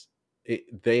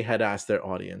they had asked their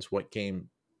audience what game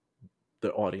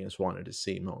the audience wanted to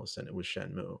see most, and it was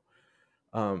Shenmue.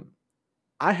 Um,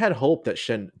 I had hoped that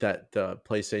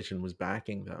PlayStation was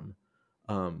backing them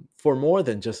for more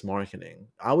than just marketing.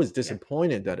 I was Yeah,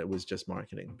 disappointed that it was just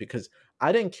marketing, because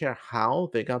I didn't care how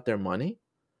they got their money.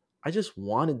 I just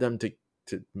wanted them to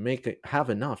have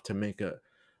enough to make a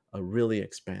really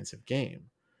expansive game.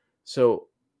 So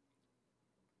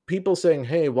people saying,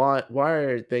 "Hey, why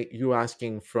are they you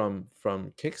asking from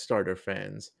Kickstarter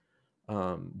fans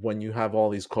when you have all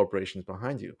these corporations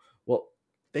behind you. Well,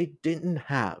 they didn't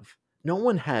have, no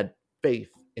one had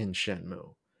faith in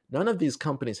Shenmue. None of these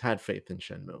companies had faith in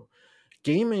Shenmue.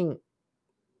 Gaming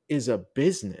is a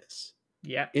business.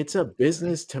 Yeah. It's a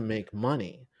business to make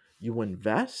money. You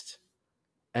invest,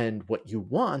 and what you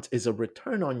want is a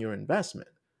return on your investment,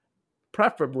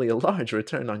 preferably a large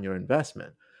return on your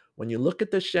investment. When you look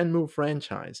at the Shenmue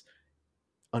franchise,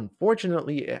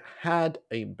 unfortunately, it had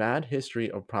a bad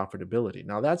history of profitability.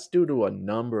 Now, that's due to a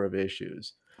number of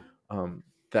issues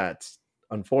that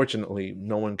unfortunately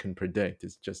no one can predict.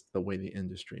 It's just the way the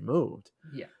industry moved.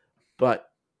 Yeah. But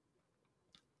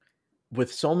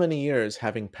with so many years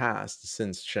having passed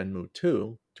since Shenmue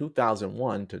 2,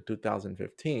 2001 to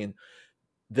 2015,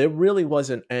 there really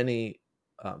wasn't any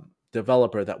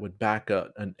developer that would back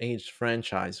an aged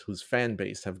franchise whose fan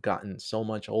base have gotten so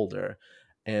much older,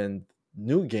 and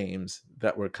new games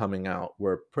that were coming out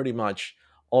were pretty much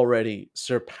already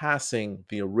surpassing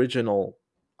the original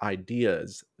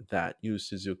ideas that Yu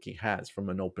Suzuki has from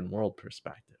an open world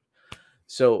perspective.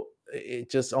 So it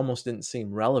just almost didn't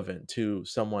seem relevant to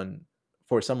someone,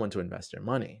 for someone to invest their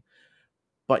money.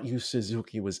 But Yu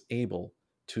Suzuki was able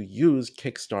to use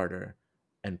Kickstarter,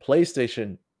 and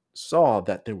PlayStation saw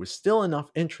that there was still enough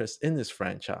interest in this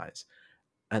franchise.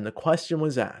 And the question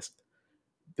was asked.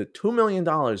 The $2 million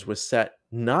was set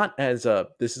not as a,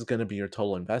 this is going to be your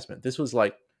total investment. This was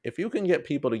like, if you can get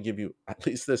people to give you at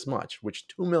least this much, which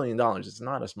 $2 million is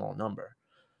not a small number,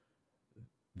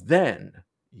 then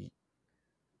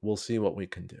we'll see what we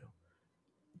can do.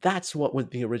 That's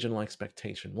what the original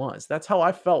expectation was. That's how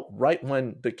I felt right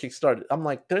when the Kickstarter. I'm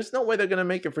like, there's no way they're gonna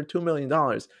make it for $2 million.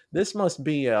 This must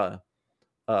be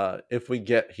if we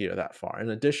get here that far.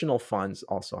 And additional funds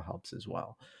also helps as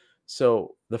well.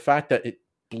 So the fact that it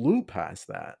blew past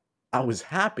that, I was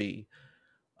happy.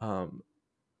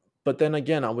 But then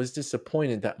again, I was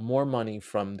disappointed that more money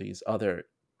from these other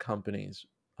companies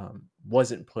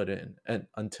wasn't put in and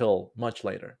until much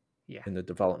later in the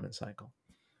development cycle.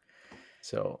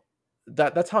 So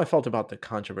that's how I felt about the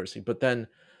controversy. But then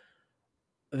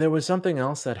there was something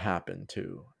else that happened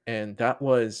too, and that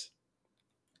was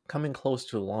coming close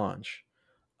to launch.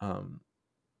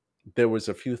 There was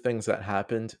a few things that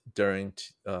happened during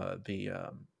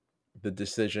the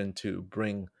decision to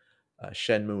bring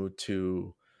Shenmue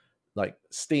to like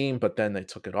Steam, but then they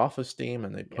took it off of Steam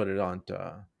and they put it on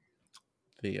the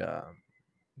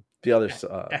the other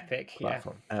Epic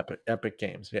platform, Epic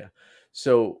Games. Yeah.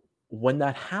 So when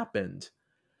that happened,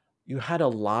 you had a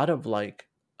lot of like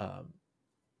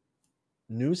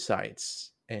news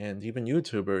sites and even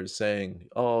YouTubers saying,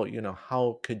 "Oh,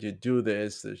 how could you do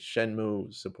this? The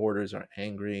Shenmue supporters are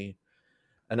angry."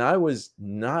 And I was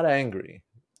not angry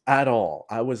at all.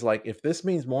 I was like, if this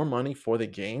means more money for the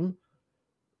game,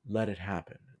 let it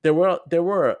happen. There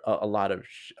were a lot of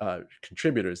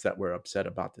contributors that were upset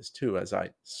about this too. As I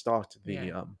stalked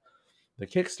the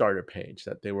Kickstarter page,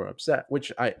 that they were upset,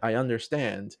 which I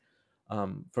understand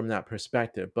from that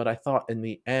perspective. But I thought in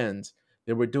the end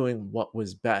they were doing what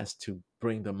was best to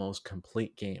bring the most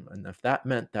complete game, and if that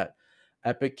meant that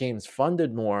Epic Games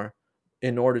funded more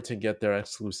in order to get their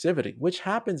exclusivity, which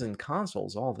happens in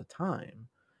consoles all the time,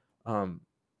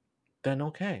 then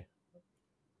okay.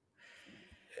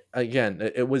 Again,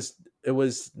 it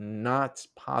was not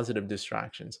positive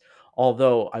distractions.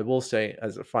 Although I will say,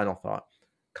 as a final thought,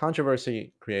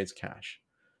 controversy creates cash.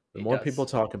 The more people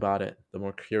talk about it, the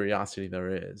more curiosity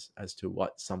there is as to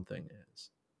what something is.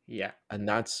 Yeah. And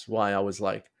that's why I was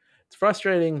like, it's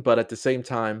frustrating, but at the same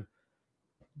time,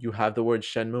 you have the word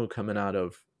Shenmue coming out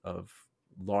of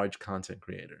large content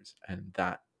creators, and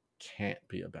that can't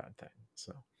be a bad thing.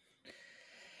 So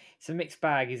it's a mixed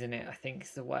bag, isn't it? I think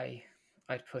is the way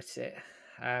I'd put it.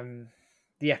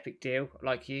 The Epic deal,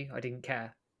 like you, I didn't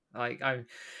care. Like I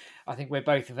think we're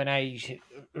both of an age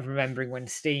remembering when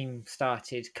Steam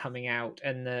started coming out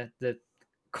and the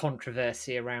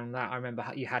controversy around that. I remember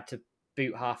how you had to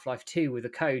boot Half-Life 2 with a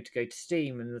code to go to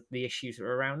Steam, and the issues that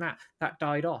were around that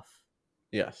died off.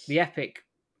 yes, The Epic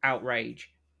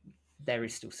outrage, there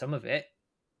is still some of it,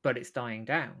 but it's dying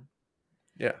down.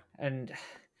 yeah, and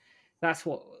that's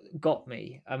what got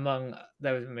me. Among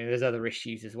those, there's other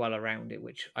issues as well around it,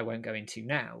 which I won't go into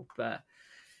now. But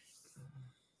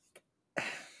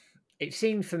it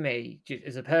seemed for me,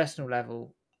 as a personal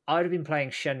level, I'd have been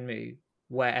playing Shenmue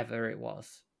wherever it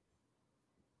was.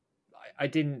 I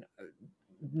didn't.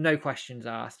 No questions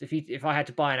asked. If I had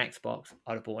to buy an Xbox,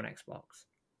 I'd have bought an Xbox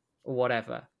or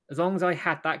whatever. As long as I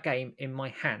had that game in my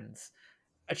hands,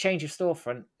 a change of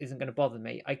storefront isn't going to bother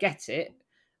me. I get it.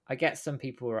 I get some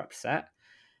people are upset.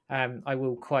 I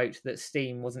will quote that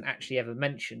Steam wasn't actually ever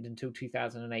mentioned until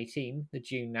 2018, the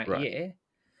June that Right. year.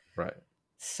 Right.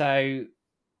 So,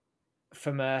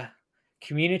 from a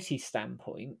community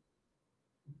standpoint,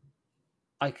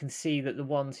 I can see that the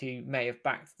ones who may have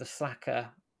backed the Slacker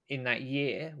in that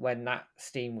year when that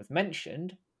Steam was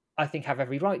mentioned, I think have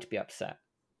every right to be upset.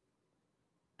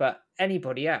 But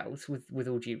anybody else, with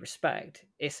all due respect,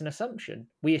 it's an assumption.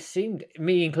 We assumed,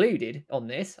 me included, on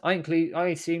this. I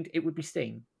assumed it would be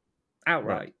Steam Right.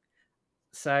 outright.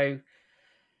 So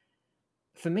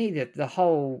for me, the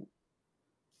whole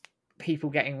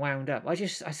people getting wound up, I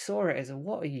saw it as a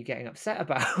what are you getting upset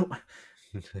about?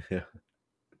 Yeah.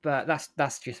 But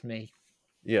that's just me.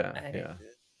 Yeah. And Yeah.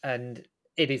 and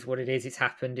it is what it is. It's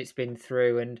happened. It's been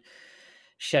through, and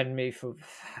Shenmue,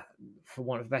 for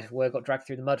want of a better word, got dragged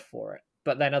through the mud for it.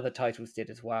 But then other titles did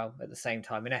as well at the same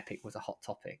time. And Epic was a hot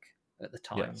topic at the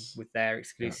time Yes. with their Yeah.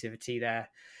 exclusivity,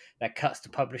 their cuts to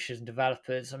publishers and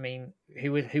developers. I mean,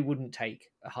 who wouldn't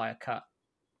take a higher cut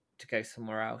to go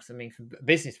somewhere else? I mean, from a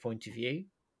business point of view,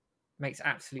 makes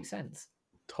absolute sense.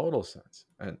 Total sense.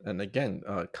 And again,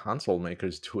 console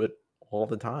makers do it all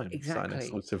the time, sign Exactly.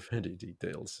 exclusivity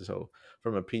deals. So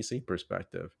from a PC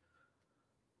perspective,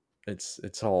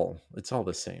 it's all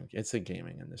the same. It's a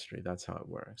gaming industry. That's how it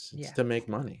works. It's Yeah. to make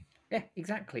money. Yeah,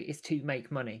 exactly. It's to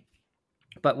make money.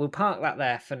 But we'll park that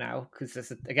there for now because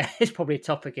again, it's probably a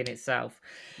topic in itself.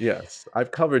 Yes,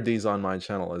 I've covered these on my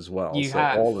channel as well. You So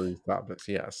have. all of these topics,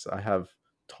 yes, I have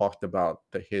talked about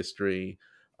the history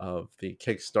of the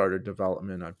Kickstarter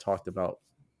development. I've talked about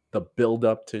the build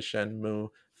up to Shenmue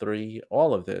 3.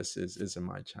 All of this is in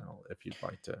my channel if you'd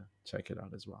like to check it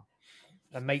out as well.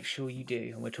 And make sure you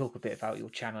do. And we'll talk a bit about your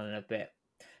channel in a bit.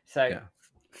 So Yeah.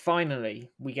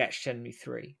 finally, we get Shenmue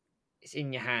 3. It's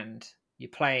in your hand. You're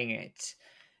playing it.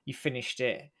 You finished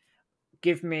it.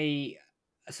 Give me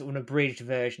a sort of an abridged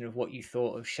version of what you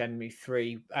thought of Shenmue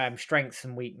 3, strengths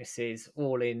and weaknesses,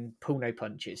 all in pull no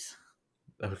punches.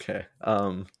 Okay.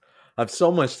 I have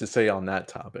so much to say on that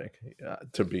topic,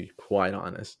 to be quite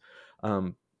honest.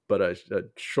 Um, but a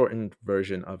shortened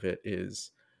version of it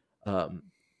is,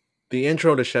 um, the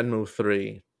intro to Shenmue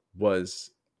 3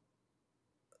 was,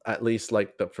 at least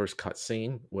like the first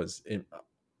cutscene was in,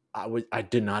 I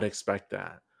did not expect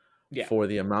that Yeah. for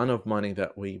the amount of money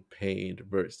that we paid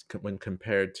versus when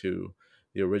compared to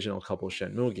the original couple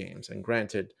Shenmue games. And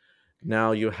granted,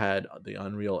 now you had the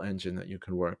Unreal Engine that you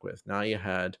could work with. Now you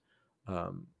had,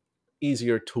 um,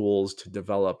 easier tools to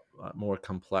develop more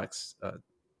complex,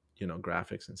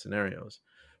 graphics and scenarios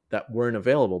that weren't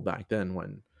available back then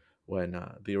when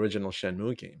the original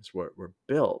Shenmue games were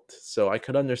built. So I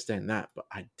could understand that, but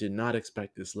I did not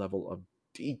expect this level of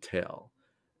detail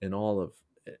in all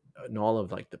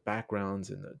of like the backgrounds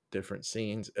and the different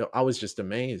scenes. I was just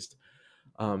amazed.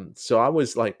 So I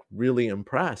was like really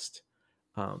impressed,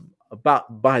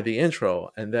 about by the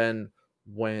intro, and then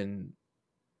when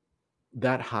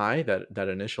that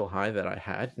initial high that I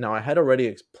had. Now I had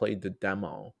already played the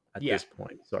demo at Yeah. this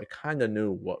point, so I kind of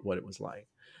knew what it was like.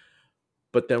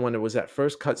 But then when it was that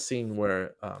first cutscene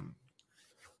where,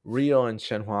 Rio and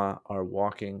Shenhua are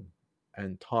walking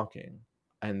and talking,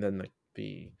 and then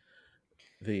the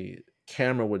the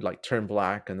camera would like turn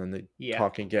black, and then they Yeah.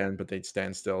 talk again, but they'd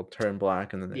stand still, turn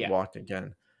black, and then they'd Yeah. walk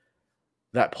again.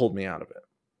 That pulled me out of it.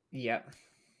 Yeah.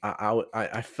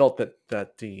 I felt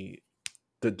that the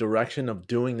direction of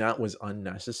doing that was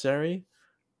unnecessary,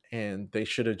 and they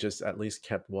should have just at least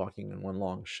kept walking in one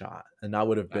long shot, and I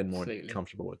would have been more Absolutely.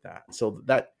 comfortable with that. So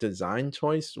that design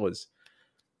choice was,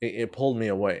 it pulled me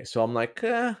away. So I'm like,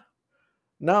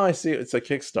 now I see it's a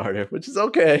Kickstarter, which is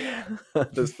okay.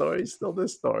 The story is still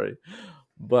this story,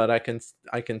 but I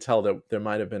can tell that there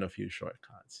might have been a few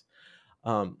shortcuts.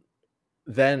 Um,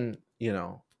 then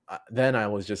then I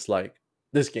was just like,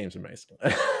 this game's amazing.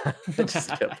 I just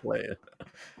kept playing.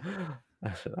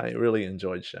 I really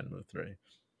enjoyed Shenmue 3.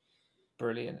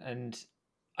 Brilliant. And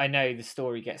I know the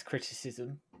story gets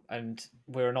criticism, and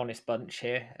we're an honest bunch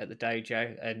here at the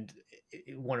dojo. And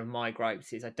one of my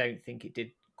gripes is I don't think it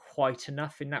did quite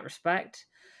enough in that respect.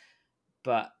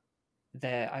 But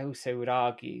I also would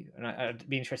argue, and I'd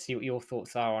be interested to see what your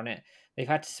thoughts are on it. They've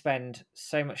had to spend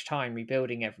so much time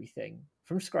rebuilding everything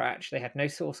from scratch. They had no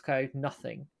source code,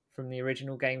 nothing from the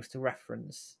original games to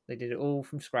reference. They did it all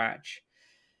from scratch.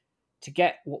 To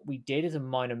get what we did is a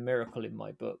minor miracle in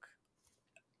my book.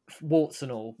 Warts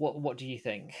and all. What do you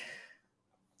think?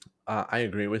 I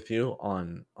agree with you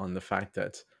on the fact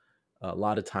that a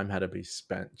lot of time had to be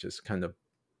spent just kind of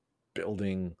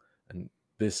building and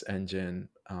this engine.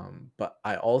 But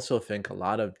I also think a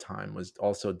lot of time was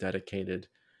also dedicated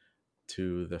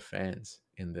to the fans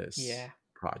in this Yeah.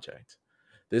 project.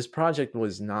 This project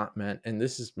was not meant, and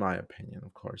this is my opinion,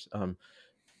 of course.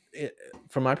 It,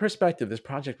 from my perspective, this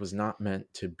project was not meant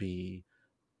to be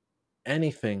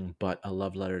anything but a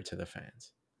love letter to the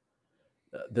fans.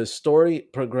 The story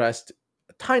progressed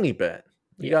a tiny bit.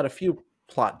 We Yeah. got a few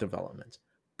plot developments,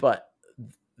 but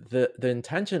the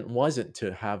intention wasn't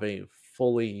to have a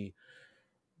fully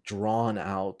drawn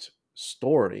out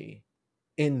story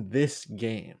in this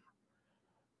game.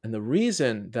 And the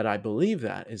reason that I believe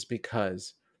that is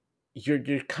because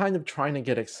you're kind of trying to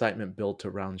get excitement built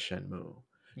around Shenmue.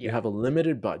 You Yeah. have a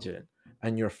limited budget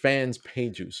and your fans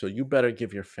paid you, so you better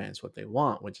give your fans what they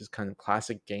want, which is kind of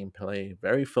classic gameplay,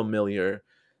 very familiar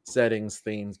settings,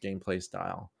 themes, gameplay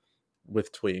style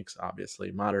with tweaks,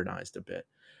 obviously modernized a bit,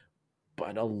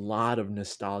 but a lot of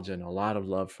nostalgia and a lot of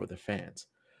love for the fans.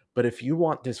 But if you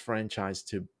want this franchise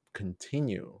to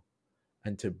continue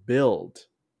and to build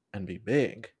and be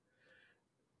big,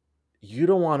 you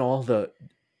don't want all the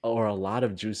or a lot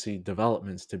of juicy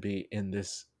developments to be in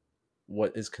this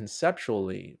what is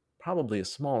conceptually probably a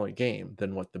smaller game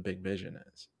than what the big vision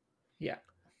is. Yeah.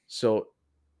 So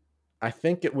I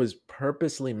think it was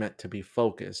purposely meant to be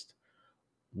focused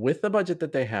with the budget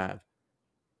that they have.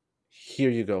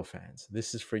 Here you go, fans.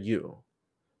 This is for you.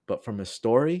 But from a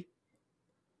story,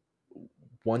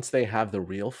 once they have the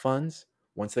real funds,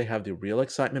 once they have the real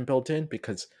excitement built in,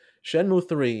 because Shenmue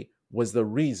 3 was the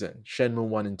reason Shenmue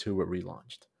 1 and 2 were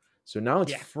relaunched. So now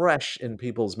it's Yeah. fresh in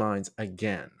people's minds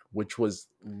again, which was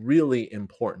really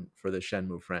important for the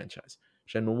Shenmue franchise.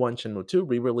 Shenmue 1, Shenmue 2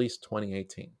 re released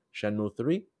 2018. Shenmue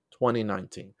 3,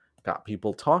 2019. Got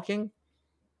people talking.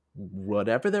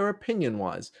 Whatever their opinion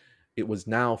was, it was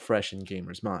now fresh in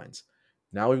gamers' minds.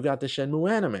 Now we've got the Shenmue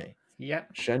anime. Yeah.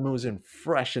 Shenmue's in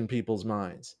fresh in people's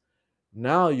minds.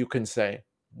 Now you can say,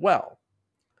 well,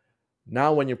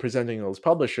 now when you're presenting those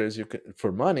publishers, you can,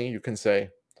 for money, you can say,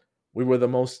 we were the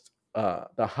most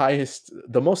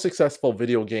successful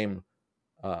video game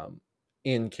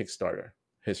in Kickstarter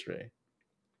history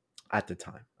at the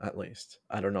time, at least.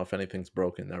 I don't know if anything's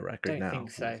broken their record Don't now.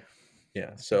 think so. Yeah, I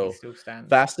think it so still stands.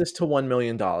 fastest to $1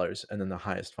 million and then the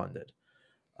highest funded.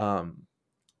 Um,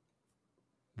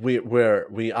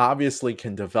 we obviously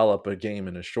can develop a game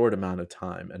in a short amount of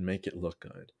time and make it look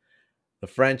good. The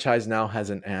franchise now has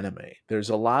an anime. There's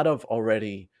a lot of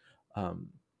already um,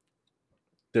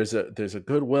 there's a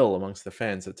goodwill amongst the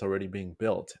fans that's already being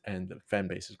built and the fan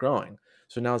base is growing.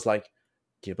 So now it's like,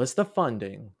 give us the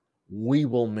funding, we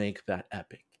will make that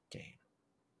epic game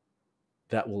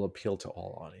that will appeal to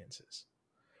all audiences.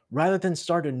 Rather than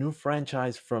start a new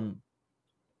franchise from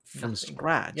Nothing.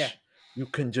 scratch, Yeah. you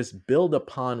can just build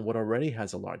upon what already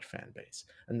has a large fan base.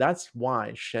 And that's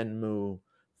why Shenmue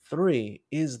 3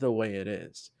 is the way it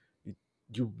is.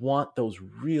 You want those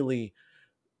really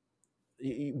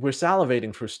we're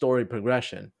salivating for story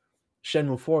progression.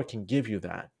 Shenmue 4 can give you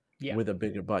that Yeah. with a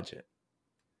bigger budget.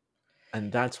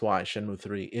 And that's why Shenmue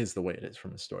 3 is the way it is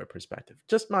from a story perspective.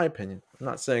 Just my opinion. I'm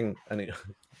not saying any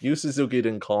Yu Suzuki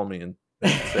didn't call me and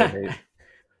say,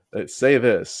 hey, say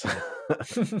this.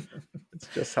 It's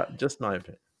just my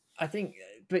opinion. I think,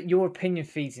 but your opinion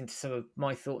feeds into some of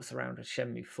my thoughts around a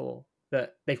Shenmue 4.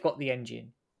 That they've got the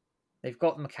engine, they've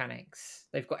got the mechanics,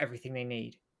 they've got everything they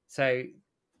need. So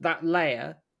that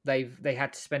layer they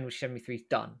had to spend with Shenmue 3 is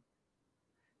done.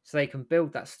 So they can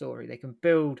build that story, they can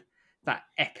build that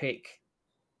epic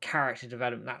character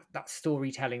development, that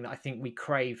storytelling that I think we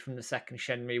craved from the second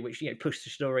Shenmue, which pushed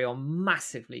the story on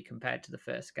massively compared to the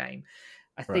first game.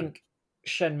 I Right. think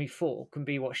Shenmue 4 can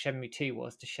be what Shenmue 2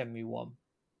 was to Shenmue 1,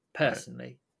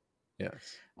 personally. Right.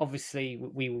 Yes. Obviously,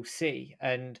 we will see.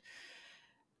 And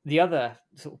the other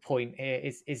sort of point here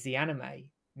is the anime.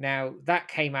 Now, that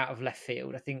came out of left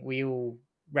field. I think we all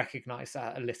recognize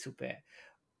that a little bit.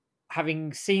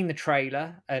 Having seen the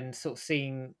trailer and sort of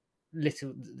seen the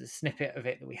snippet of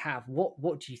it that we have,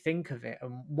 what do you think of it,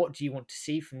 and what do you want to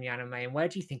see from the anime, and where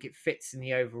do you think it fits in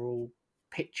the overall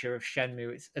picture of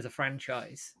Shenmue as a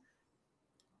franchise?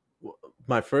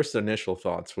 My first initial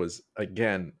thoughts was,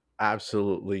 again,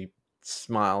 absolutely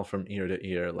smile from ear to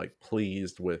ear, like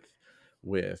pleased with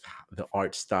the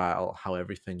art style, how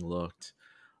everything looked,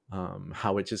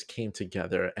 how it just came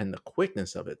together, and the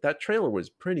quickness of it. That trailer was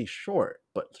pretty short,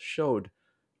 but showed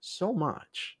so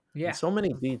much and Yeah, so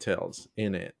many details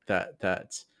in it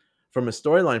that from a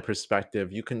storyline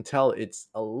perspective, you can tell it's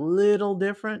a little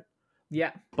different,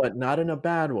 yeah, but not in a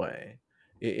bad way.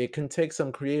 It can take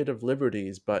some creative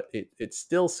liberties, but it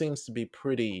still seems to be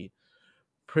pretty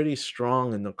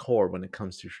strong in the core when it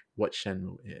comes to what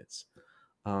Shenmue is.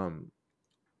 Um,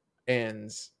 and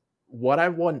what I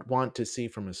want to see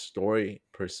from a story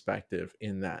perspective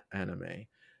in that anime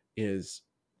is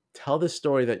tell the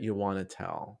story that you want to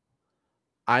tell.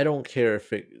 I don't care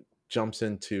if it jumps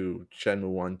into Shenmue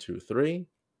 1, 2, 3.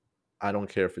 I don't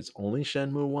care if it's only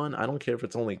Shenmue 1. I don't care if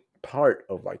it's only part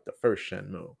of like the first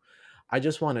Shenmue. I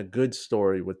just want a good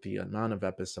story with the amount of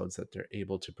episodes that they're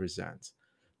able to present,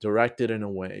 directed in a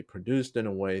way, produced in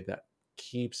a way that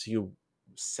keeps you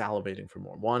salivating for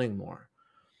more, wanting more.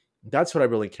 That's what I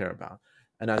really care about.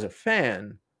 And as a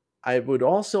fan, I would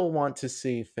also want to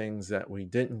see things that we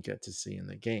didn't get to see in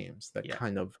the games that Yeah.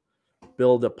 kind of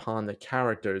build upon the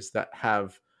characters that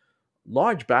have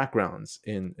large backgrounds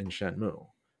in Shenmue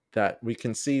that we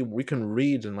can see, we can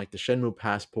read in like the Shenmue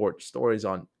Passport stories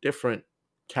on different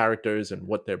characters and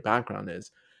what their background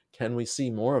is. Can we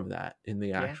see more of that in the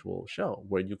Yeah. actual show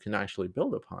where you can actually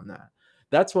build upon that?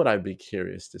 That's what I'd be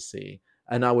curious to see.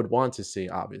 And I would want to see,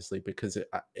 obviously, because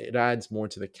it adds more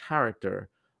to the character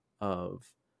of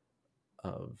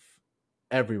of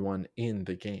everyone in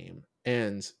the game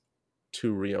and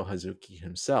to Ryo Hazuki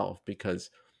himself, because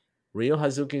Ryo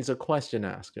Hazuki is a question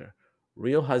asker.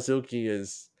 Ryo Hazuki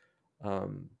is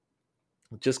um,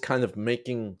 just kind of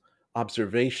making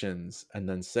observations and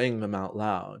then saying them out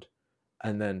loud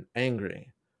and then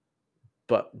angry.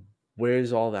 But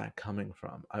where's all that coming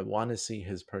from? I want to see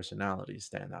his personality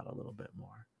stand out a little bit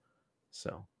more.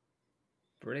 So,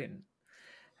 Brilliant.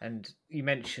 And you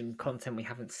mentioned content we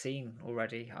haven't seen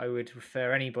already. I would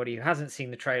refer anybody who hasn't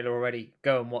seen the trailer already,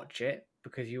 go and watch it,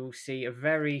 because you'll see a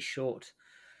very short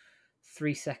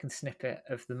 3-second snippet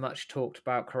of the much talked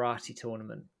about karate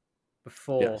tournament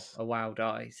before yes. A Wow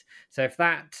Dies. So if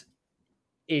that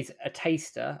is a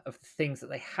taster of the things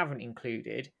that they haven't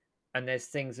included, and there's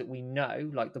things that we know,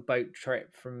 like the boat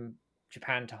trip from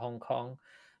Japan to Hong Kong,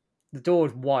 the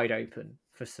door's wide open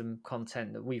for some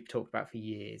content that we've talked about for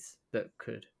years that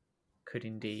could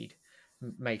indeed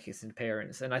make its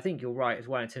appearance. And I think you're right as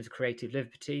well in terms of creative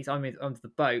liberties. I'm on the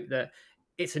boat that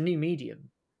it's a new medium,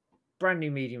 brand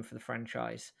new medium for the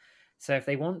franchise. So if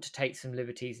they want to take some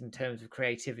liberties in terms of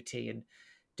creativity and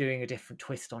doing a different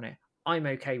twist on it, I'm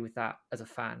okay with that as a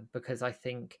fan, because I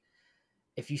think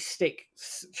if you stick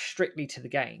strictly to the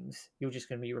games, you're just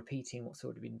going to be repeating what's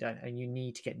already been done, and you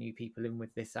need to get new people in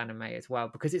with this anime as well,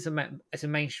 because it's a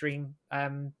mainstream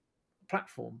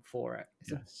platform for it.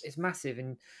 Yes. It's massive,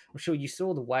 and I'm sure you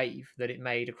saw the wave that it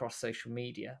made across social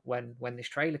media when this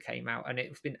trailer came out, and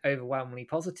it's been overwhelmingly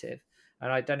positive.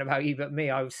 And I don't know about you, but me,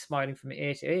 I was smiling from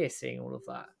ear to ear seeing all of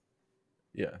that.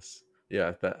 Yes.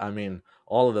 Yeah, that, I mean,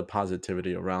 all of the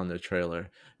positivity around the trailer.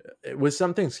 It was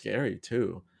something scary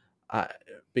too. I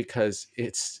Because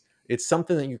it's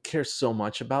something that you care so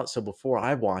much about. So before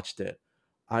I watched it,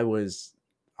 I was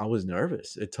I was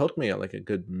nervous. It took me like a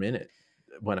good minute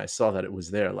when I saw that it was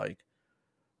there, like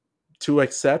to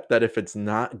accept that if it's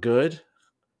not good,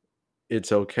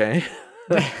 it's okay.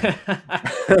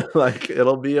 Like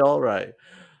it'll be all right.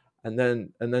 And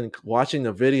then watching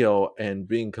the video and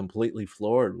being completely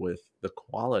floored with the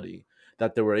quality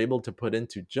that they were able to put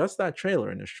into just that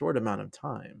trailer in a short amount of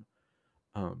time.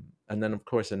 And then of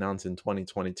course announced in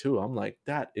 2022. I'm like,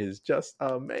 that is just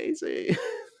amazing.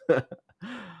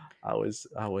 I was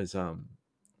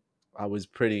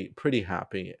pretty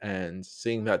happy, and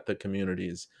seeing that the community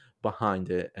is behind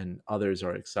it and others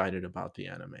are excited about the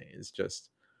anime is just,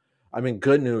 I mean,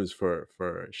 good news for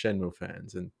Shenmue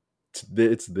fans, and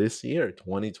it's this year,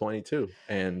 2022,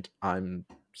 and I'm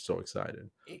so excited.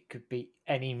 It could be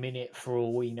any minute for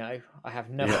all we know. I have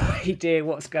no Yeah, idea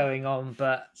what's going on,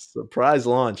 but surprise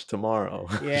launch tomorrow.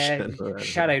 yeah, Shenmue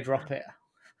shadow drop it.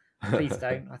 Please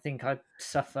anime. don't. I think I'd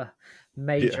suffer Yeah.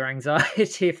 major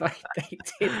anxiety if they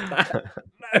did that.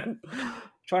 No.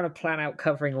 Trying to plan out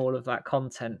covering all of that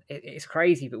content, it's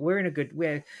crazy. But we're in a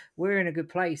good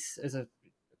place as a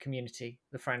community.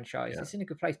 The franchise, Yeah. it's in a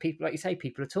good place. People, like you say,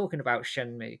 people are talking about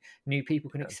Shenmue. New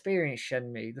people can Yes. experience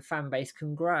Shenmue. The fan base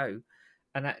can grow,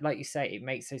 and that, like you say, it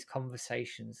makes those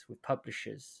conversations with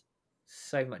publishers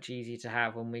so much easier to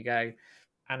have when we go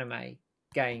anime,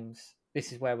 games.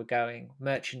 This is where we're going.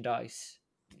 Merchandise,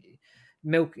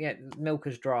 milk. Yeah, milk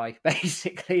is dry.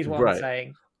 Basically, is what I'm Right.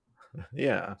 saying.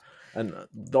 Yeah. And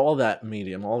all that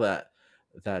medium, all that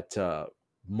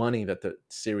money that the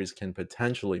series can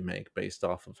potentially make based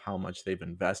off of how much they've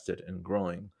invested in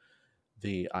growing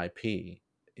the IP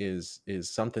is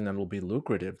something that will be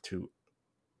lucrative to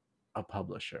a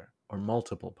publisher or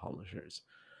multiple publishers.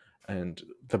 And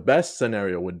the best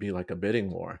scenario would be like a bidding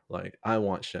war. Like, I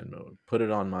want Shenmue, put it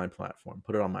on my platform,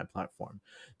 put it on my platform.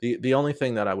 The only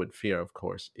thing that I would fear, of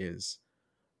course, is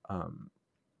um,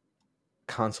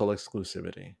 console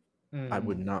exclusivity. I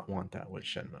would Mm. not want that with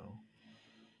Shenmue.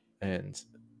 And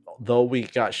though we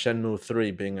got Shenmue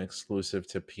 3 being exclusive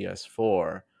to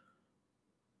PS4,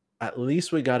 at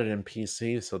least we got it in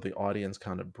PC, so the audience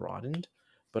kind of broadened.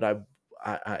 But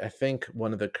I think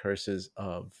one of the curses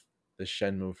of the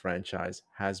Shenmue franchise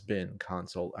has been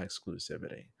console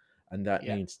exclusivity, and that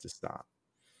Yeah. needs to stop,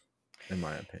 in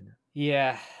my opinion.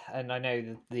 Yeah, and I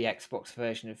know the Xbox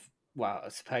version of, well, I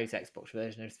suppose Xbox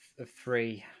version of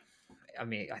 3. I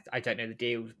mean, I don't know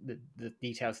the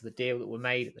details of the deal that were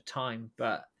made at the time,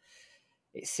 but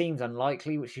it seems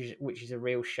unlikely, which is a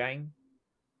real shame,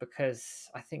 because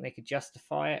I think they could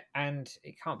justify it, and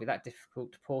it can't be that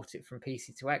difficult to port it from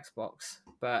PC to Xbox.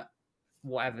 But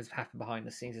whatever's happened behind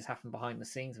the scenes has happened behind the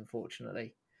scenes,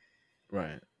 unfortunately.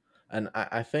 Right. And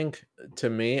I think, to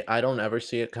me, I don't ever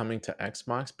see it coming to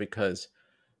Xbox because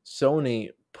Sony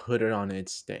put it on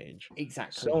its stage.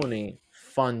 Exactly. Sony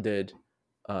funded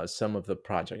some of the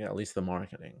project, at least the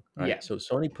marketing, Yeah. right? So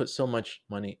Sony put so much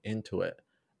money into it,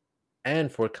 and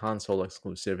for console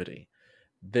exclusivity,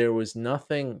 there was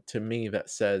nothing to me that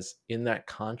says in that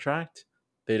contract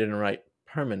they didn't write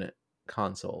permanent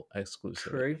console exclusivity,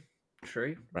 True.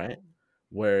 True. right?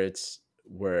 Where it's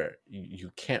where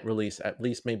you can't release at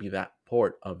least maybe that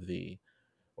port of the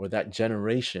or that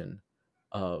generation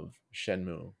of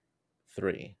Shenmue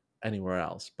 3 anywhere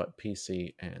else but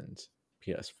PC and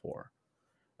PS4.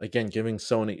 Again, giving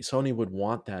Sony would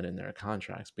want that in their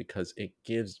contracts because it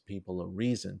gives people a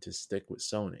reason to stick with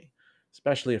Sony,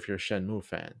 especially if you're a Shenmue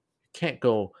fan. You can't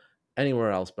go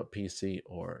anywhere else but PC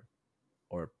or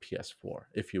PS4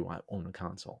 if you own a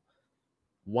console.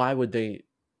 Why would they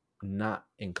not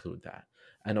include that?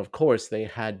 And of course, they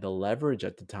had the leverage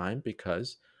at the time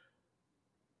because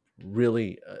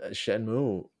really,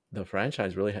 Shenmue, the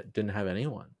franchise, really didn't have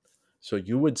anyone. So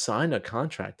you would sign a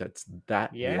contract that's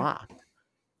that Yeah. locked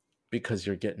because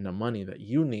you're getting the money that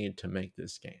you need to make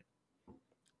this game.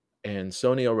 And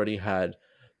Sony already had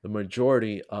the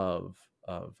majority of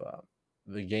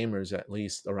the gamers, at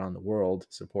least around the world,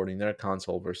 supporting their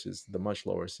console versus the much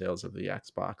lower sales of the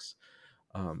Xbox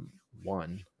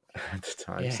One at the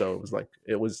time. Yeah. So it was like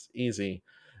it was easy.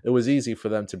 It was easy for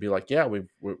them to be like, yeah, we're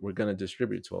going to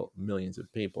distribute to millions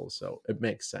of people. So it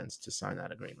makes sense to sign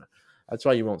that agreement. That's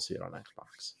why you won't see it on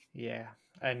Xbox. Yeah,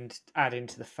 and add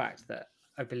into the fact that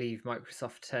I believe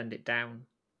Microsoft turned it down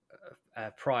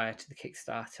prior to the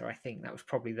Kickstarter. I think that was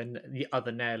probably the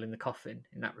other nail in the coffin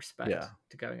in that respect Yeah,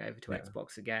 to going over to yeah,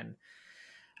 Xbox again,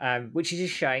 which is a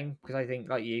shame because I think,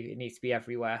 like you, it needs to be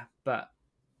everywhere. But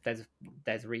there's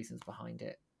there's reasons behind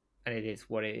it, and it is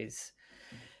what it is.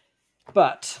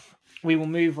 But we will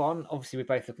move on. Obviously, we're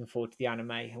both looking forward to the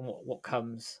anime and what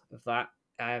comes of that.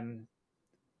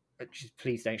 Just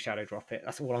please don't shadow drop it.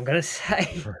 That's all I'm going to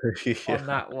say on yeah.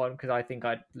 that one because I think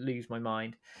I'd lose my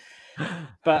mind.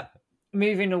 But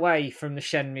moving away from the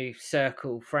Shenmue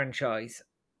Circle franchise,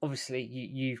 obviously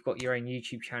you've got your own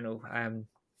YouTube channel,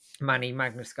 Manny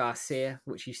Magnus Garcia,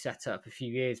 which you set up a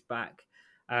few years back.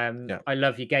 Yeah. I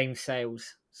love your game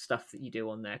sales stuff that you do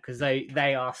on there because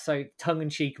they are so tongue in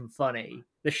cheek and funny.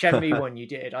 The Shenmue one you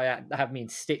did, I had me in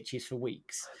stitches for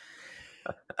weeks.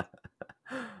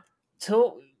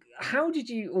 Talk. How did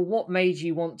you, or what made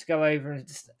you want to go over and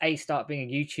just start being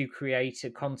a YouTube creator,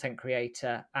 content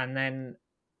creator, and then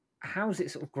how's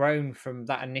it sort of grown from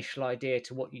that initial idea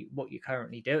to what you're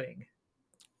currently doing?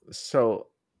 So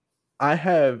I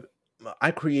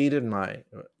created my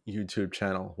YouTube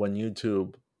channel when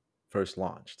YouTube first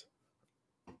launched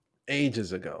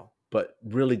ages ago, but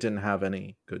really didn't have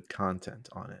any good content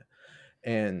on it.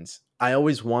 And I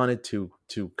always wanted to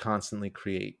constantly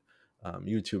create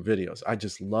YouTube videos. I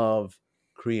just love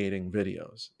creating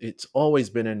videos. It's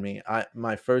always been in me.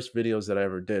 My first videos that I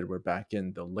ever did were back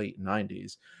in the late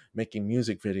 '90s, making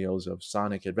music videos of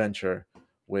Sonic Adventure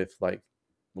with like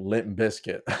Limp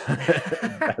Bizkit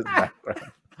as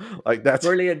background. Like that's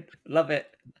Brilliant, love it.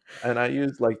 and I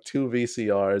used like two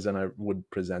VCRs and I would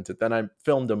present it. Then I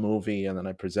filmed a movie and then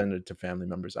I presented it to family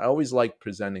members. I always liked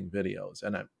presenting videos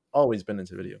and I've always been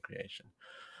into video creation.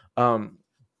 Um,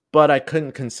 but I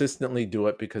couldn't consistently do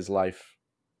it because life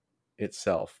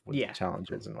itself with Yeah,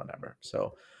 challenges and whatever.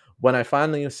 So when I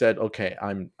finally said, okay,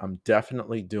 I'm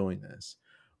definitely doing this,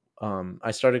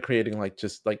 I started creating like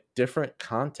just like different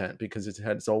content because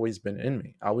it's always been in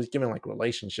me. I was giving like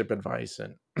relationship advice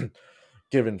and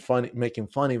making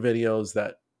funny videos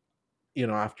that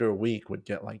after a week would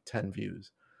get like 10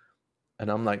 views. And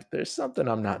I'm like, there's something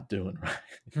I'm not doing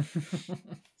right.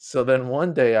 So then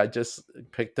one day I just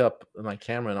picked up my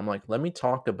camera and I'm like, let me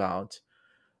talk about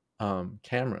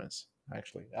cameras.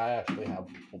 Actually, I actually have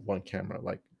one camera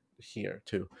like here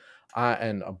too,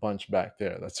 and a bunch back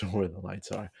there. That's where the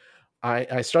lights are.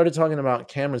 I started talking about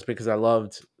cameras because I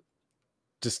loved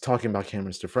just talking about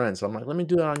cameras to friends. So I'm like, let me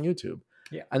do that on YouTube.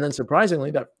 Yeah. And then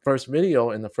surprisingly, that first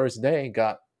video in the first day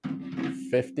got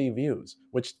 50 views,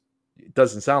 which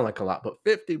doesn't sound like a lot, but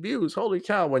 50 views, holy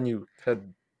cow, when you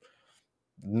had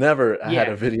never had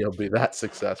Yeah. a video be that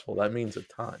successful, that means a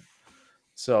ton.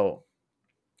 So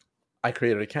I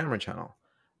created a camera channel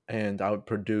and I would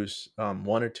produce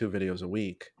 1 or 2 videos a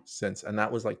week since, and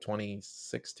that was like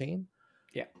 2016.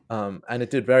 Yeah. And it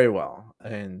did very well.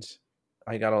 And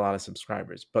I got a lot of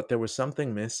subscribers, but there was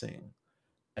something missing.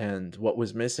 And what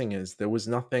was missing is there was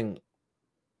nothing,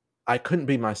 I couldn't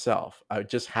be myself. I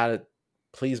just had to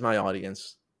please my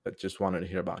audience that just wanted to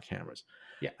hear about cameras.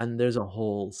 Yeah. And there's a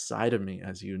whole side of me,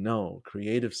 as you know,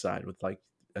 creative side with, like,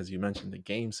 as you mentioned, the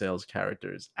game sales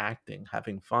characters, acting,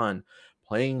 having fun,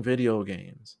 playing video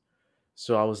games.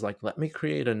 So I was like, let me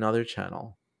create another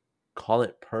channel, call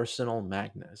it Personal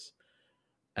Magnus.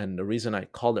 And the reason I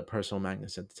called it Personal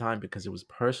Magnus at the time, because it was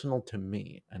personal to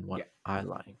me and Yeah. what I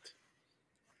liked.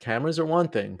 Cameras are one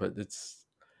thing, but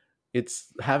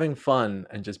it's having fun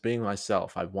and just being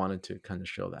myself. I wanted to kind of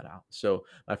show that out. So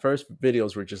my first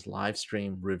videos were just live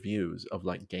stream reviews of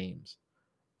like games.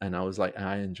 And I was like,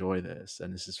 I enjoy this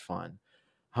and this is fun.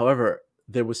 However,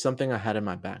 there was something I had in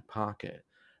my back pocket,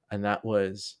 and that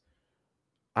was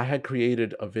I had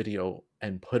created a video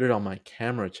and put it on my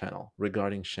camera channel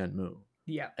regarding Shenmue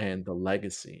Yeah. and the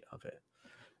legacy of it.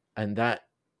 And that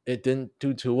it didn't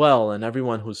do too well. And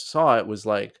everyone who saw it was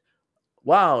like,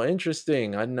 wow,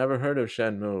 interesting. I'd never heard of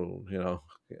Shenmue,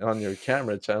 on your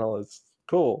camera channel. It's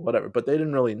cool, whatever. But they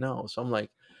didn't really know. So I'm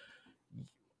like,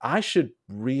 I should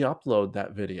re-upload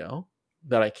that video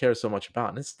that I care so much about.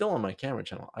 And it's still on my camera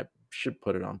channel. I should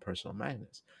put it on Personal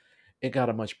Magnus. It got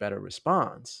a much better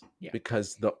response Yeah.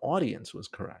 because the audience was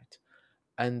correct.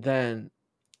 And then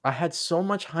I had so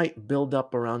much hype build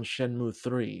up around Shenmue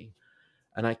 3,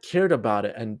 and I cared about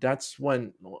it, and that's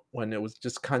when it was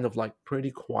just kind of like pretty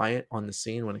quiet on the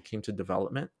scene when it came to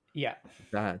development, Yeah.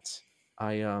 that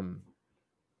I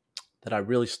that I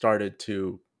really started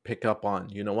to pick up on,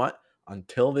 you know what?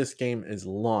 Until this game is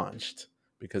launched,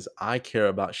 because I care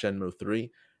about Shenmue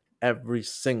 3, every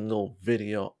single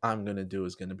video I'm going to do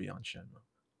is going to be on Shenmue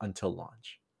until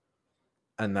launch.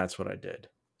 And that's what I did.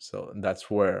 So that's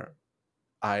where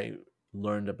I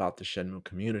learned about the Shenmue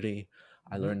community.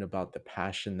 I Mhm. learned about the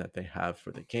passion that they have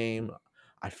for the game.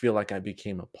 I feel like I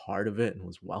became a part of it and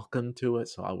was welcomed to it.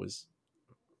 So I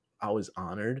was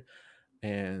honored,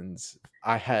 and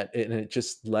it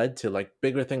just led to like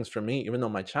bigger things for me, even though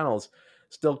my channel's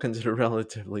still considered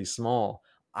relatively small.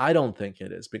 I don't think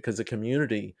it is, because the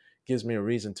community gives me a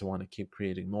reason to want to keep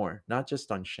creating more, not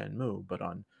just on Shenmue, but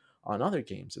on other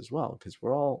games as well, because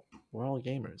we're all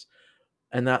gamers.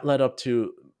 And that led up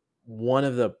to one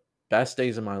of the best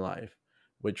days of my life,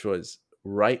 which was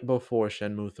right before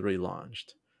Shenmue 3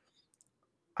 launched.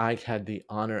 I had the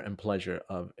honor and pleasure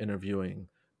of interviewing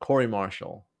Corey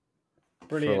Marshall for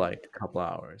Brilliant. like a couple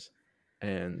hours.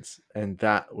 And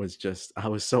that was just, I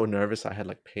was so nervous. I had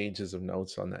like pages of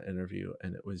notes on that interview,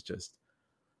 and it was just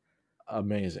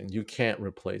amazing. You can't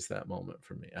replace that moment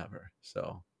for me ever.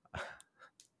 So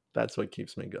that's what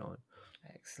keeps me going.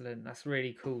 Excellent. That's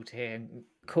really cool to hear. And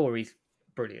Corey's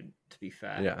brilliant, to be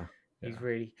fair. Yeah. Yeah.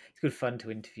 He's good fun to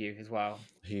interview as well.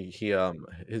 He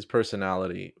his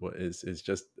personality is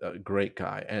just a great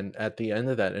guy. And at the end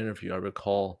of that interview, I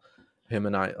recall him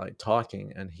and I like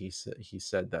talking, and he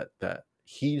said that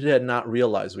he had not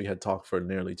realized we had talked for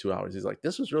nearly 2 hours. He's like,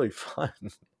 this was really fun.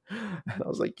 And I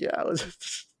was like, yeah, it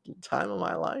was the time of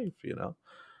my life.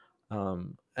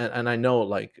 And I know,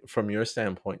 like, from your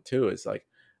standpoint too, it's like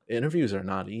interviews are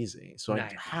not easy. So I No.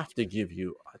 have to give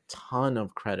you a ton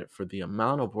of credit for the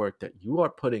amount of work that you are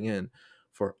putting in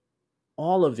for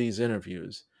all of these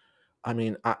interviews. I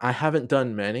mean, I haven't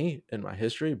done many in my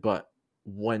history, but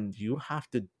when you have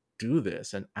to do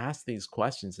this and ask these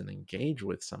questions and engage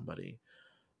with somebody,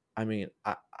 I mean,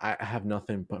 I have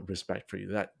nothing but respect for you.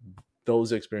 That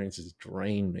those experiences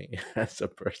drain me as a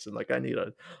person. Like, I need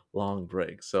a long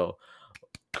break. So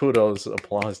kudos,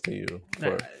 applause to you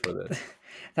No. for this.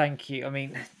 Thank you. I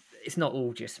mean, it's not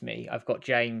all just me. I've got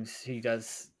James who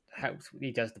helps.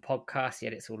 He does the podcast. He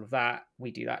edits all of that.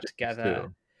 We do that James together.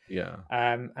 too. Yeah.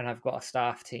 And I've got a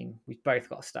staff team. We've both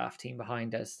got a staff team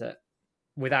behind us that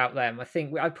without them, I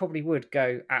think I probably would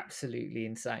go absolutely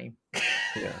insane.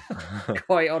 Yeah.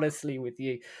 Quite honestly, with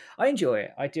you, I enjoy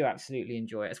it. I do absolutely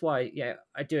enjoy it. That's why, yeah,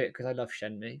 I do it because I love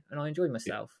Shenmue and I enjoy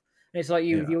myself. And it's like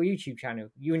you with Yeah. your YouTube channel,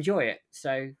 you enjoy it,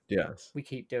 so Yes. we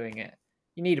keep doing it.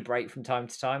 You need a break from time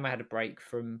to time. I had a break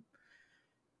from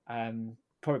probably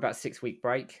about 6 week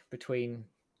break between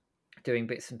doing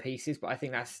bits and pieces, but I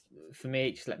think that's for me.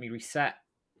 It just let me reset,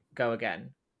 go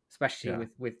again. especially Yeah.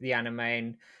 with the anime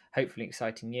and hopefully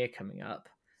exciting year coming up.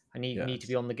 I need to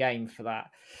be Yes. on the game for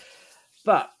that.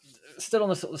 But still on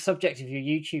the sort of subject of your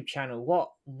YouTube channel,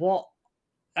 what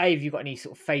have you got any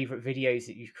sort of favorite videos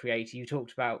that you've created? You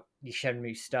talked about your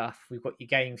Shenmue stuff. We've got your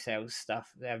game sales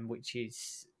stuff, which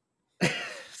is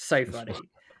so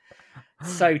funny,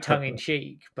 so tongue in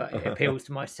cheek, but it appeals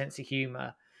to my sense of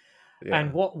humor. And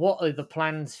Yeah. what are the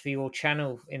plans for your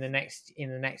channel in the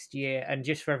next year? And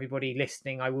just for everybody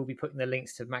listening, I will be putting the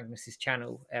links to Magnus's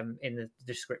channel in the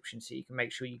description, so you can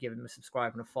make sure you give him a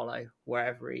subscribe and a follow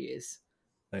wherever he is.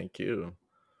 Thank you.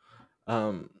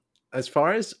 Um, as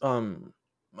far as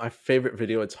my favorite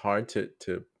video, it's hard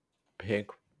to pick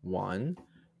one,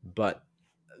 but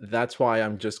that's why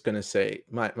I'm just gonna say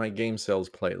my game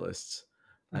sales playlists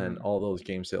and Mm. all those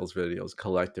game sales videos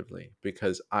collectively,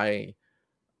 because I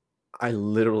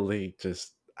literally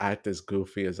just act as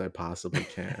goofy as I possibly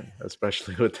can,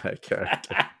 especially with that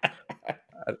character.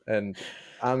 And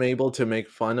I'm able to make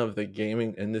fun of the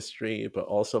gaming industry, but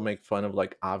also make fun of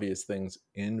like obvious things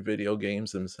in video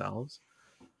games themselves,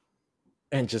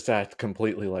 and just act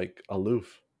completely like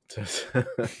aloof to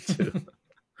to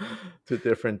to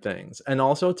different things, and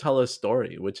also tell a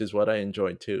story, which is what I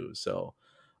enjoy too. So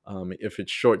if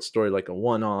it's short story like a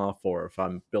one-off, or if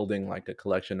I'm building like a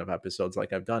collection of episodes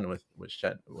like I've done with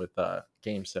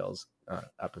game sales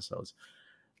episodes,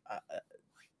 uh,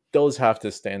 those have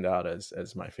to stand out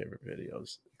as my favorite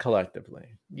videos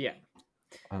collectively. Yeah,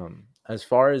 As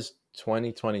far as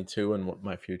 2022 and what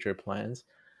my future plans,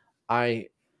 I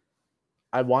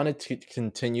I wanted to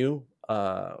continue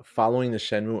following the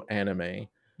Shenmue anime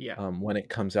yeah, when it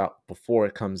comes out, before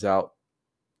it comes out,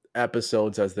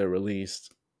 episodes as they're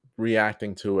released,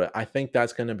 reacting to it. I think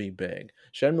that's going to be big.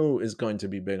 Shenmue is going to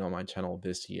be big on my channel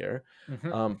this year.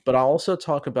 hmm But I'll also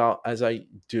talk about, as I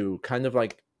do, kind of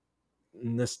like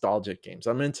nostalgic games.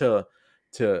 I'm into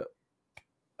to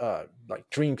like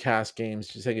Dreamcast games,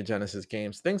 Sega Genesis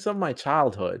games, things of my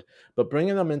childhood, but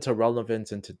bringing them into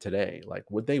relevance into today. Like,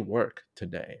 would they work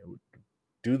today?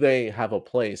 Do they have a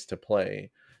place to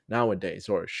play nowadays,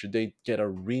 or should they get a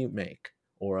remake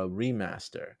or a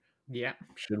remaster? yeah,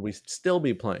 Should we still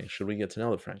be playing? Should we get to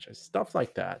know the franchise? Stuff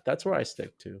like that. That's where I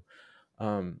stick to.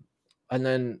 Um, and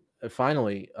then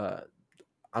finally,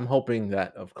 I'm hoping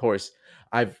that, of course,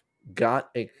 I've got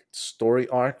a story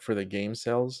arc for the game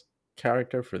sales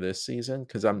character for this season,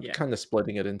 because I'm yeah, kind of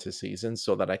splitting it into seasons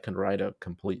so that I can write a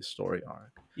complete story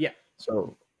arc. yeah.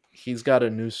 So he's got a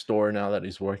new store now that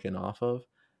he's working off of,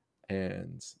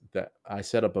 and that I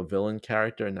set up a villain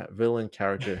character, and that villain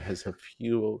character has a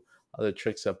few other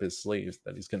tricks up his sleeves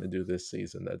that he's going to do this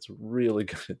season that's really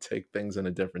going to take things in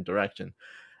a different direction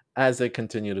as they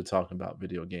continue to talk about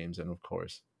video games and, of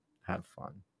course, have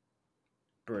fun.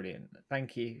 Brilliant.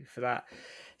 Thank you for that.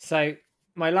 So,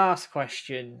 my last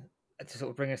question to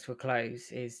sort of bring us to a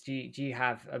close is: do you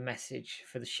have a message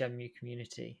for the Shenmue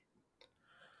community?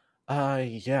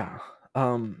 Yeah.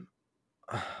 Um,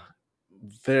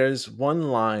 there's one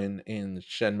line in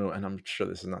Shenmue, and I'm sure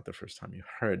this is not the first time you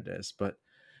heard this, but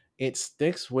it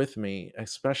sticks with me,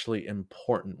 especially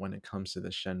important when it comes to the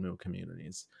Shenmue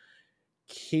communities.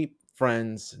 Keep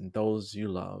friends and those you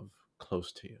love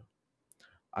close to you.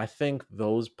 I think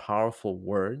those powerful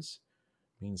words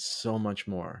mean so much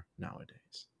more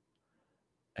nowadays.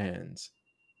 And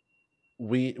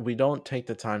we don't take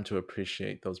the time to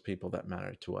appreciate those people that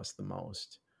matter to us the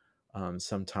most.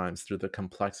 Sometimes through the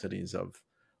complexities of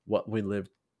what we live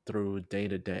through day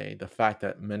to day, the fact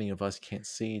that many of us can't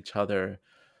see each other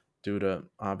due to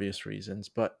obvious reasons,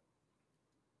 but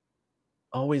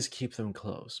always keep them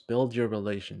close. Build your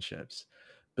relationships.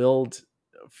 Build,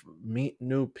 meet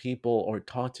new people or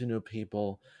talk to new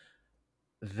people.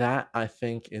 That, I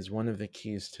think, is one of the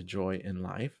keys to joy in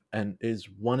life, and is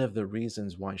one of the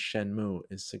reasons why Shenmue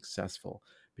is successful,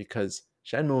 because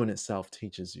Shenmue in itself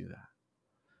teaches you that.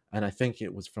 And I think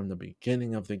it was from the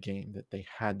beginning of the game that they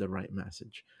had the right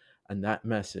message. And that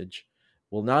message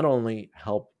will not only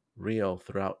help Rio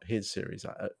throughout his series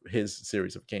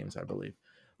of games, I believe,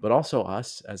 but also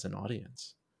us as an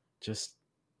audience. Just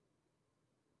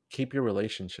keep your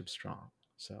relationship strong.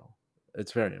 So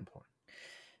it's very important.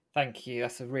 Thank you.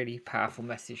 That's a really powerful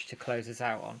message to close us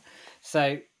out on.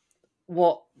 So,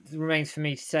 what remains for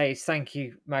me to say is thank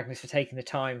you, Magnus, for taking the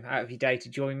time out of your day to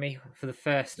join me for the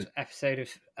first episode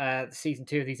of season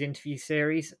 2 of these interview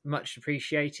series. Much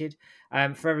appreciated.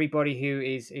 For everybody who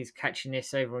is catching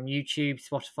this over on YouTube,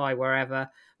 Spotify, wherever,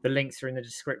 the links are in the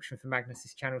description for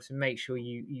Magnus's channel. So make sure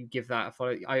you give that a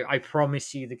follow. I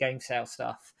promise you, the game sale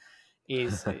stuff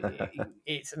is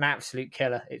it's an absolute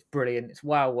killer. It's brilliant. It's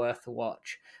well worth the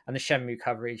watch, and the Shenmue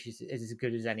coverage is as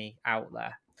good as any out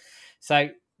there. So,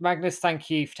 Magnus, thank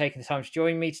you for taking the time to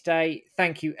join me today.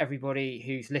 Thank you, everybody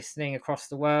who's listening across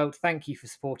the world. Thank you for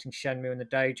supporting Shenmue and the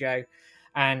dojo.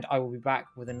 And I will be back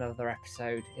with another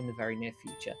episode in the very near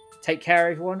future. Take care,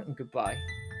 everyone, and goodbye.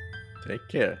 Take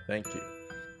care. Thank you.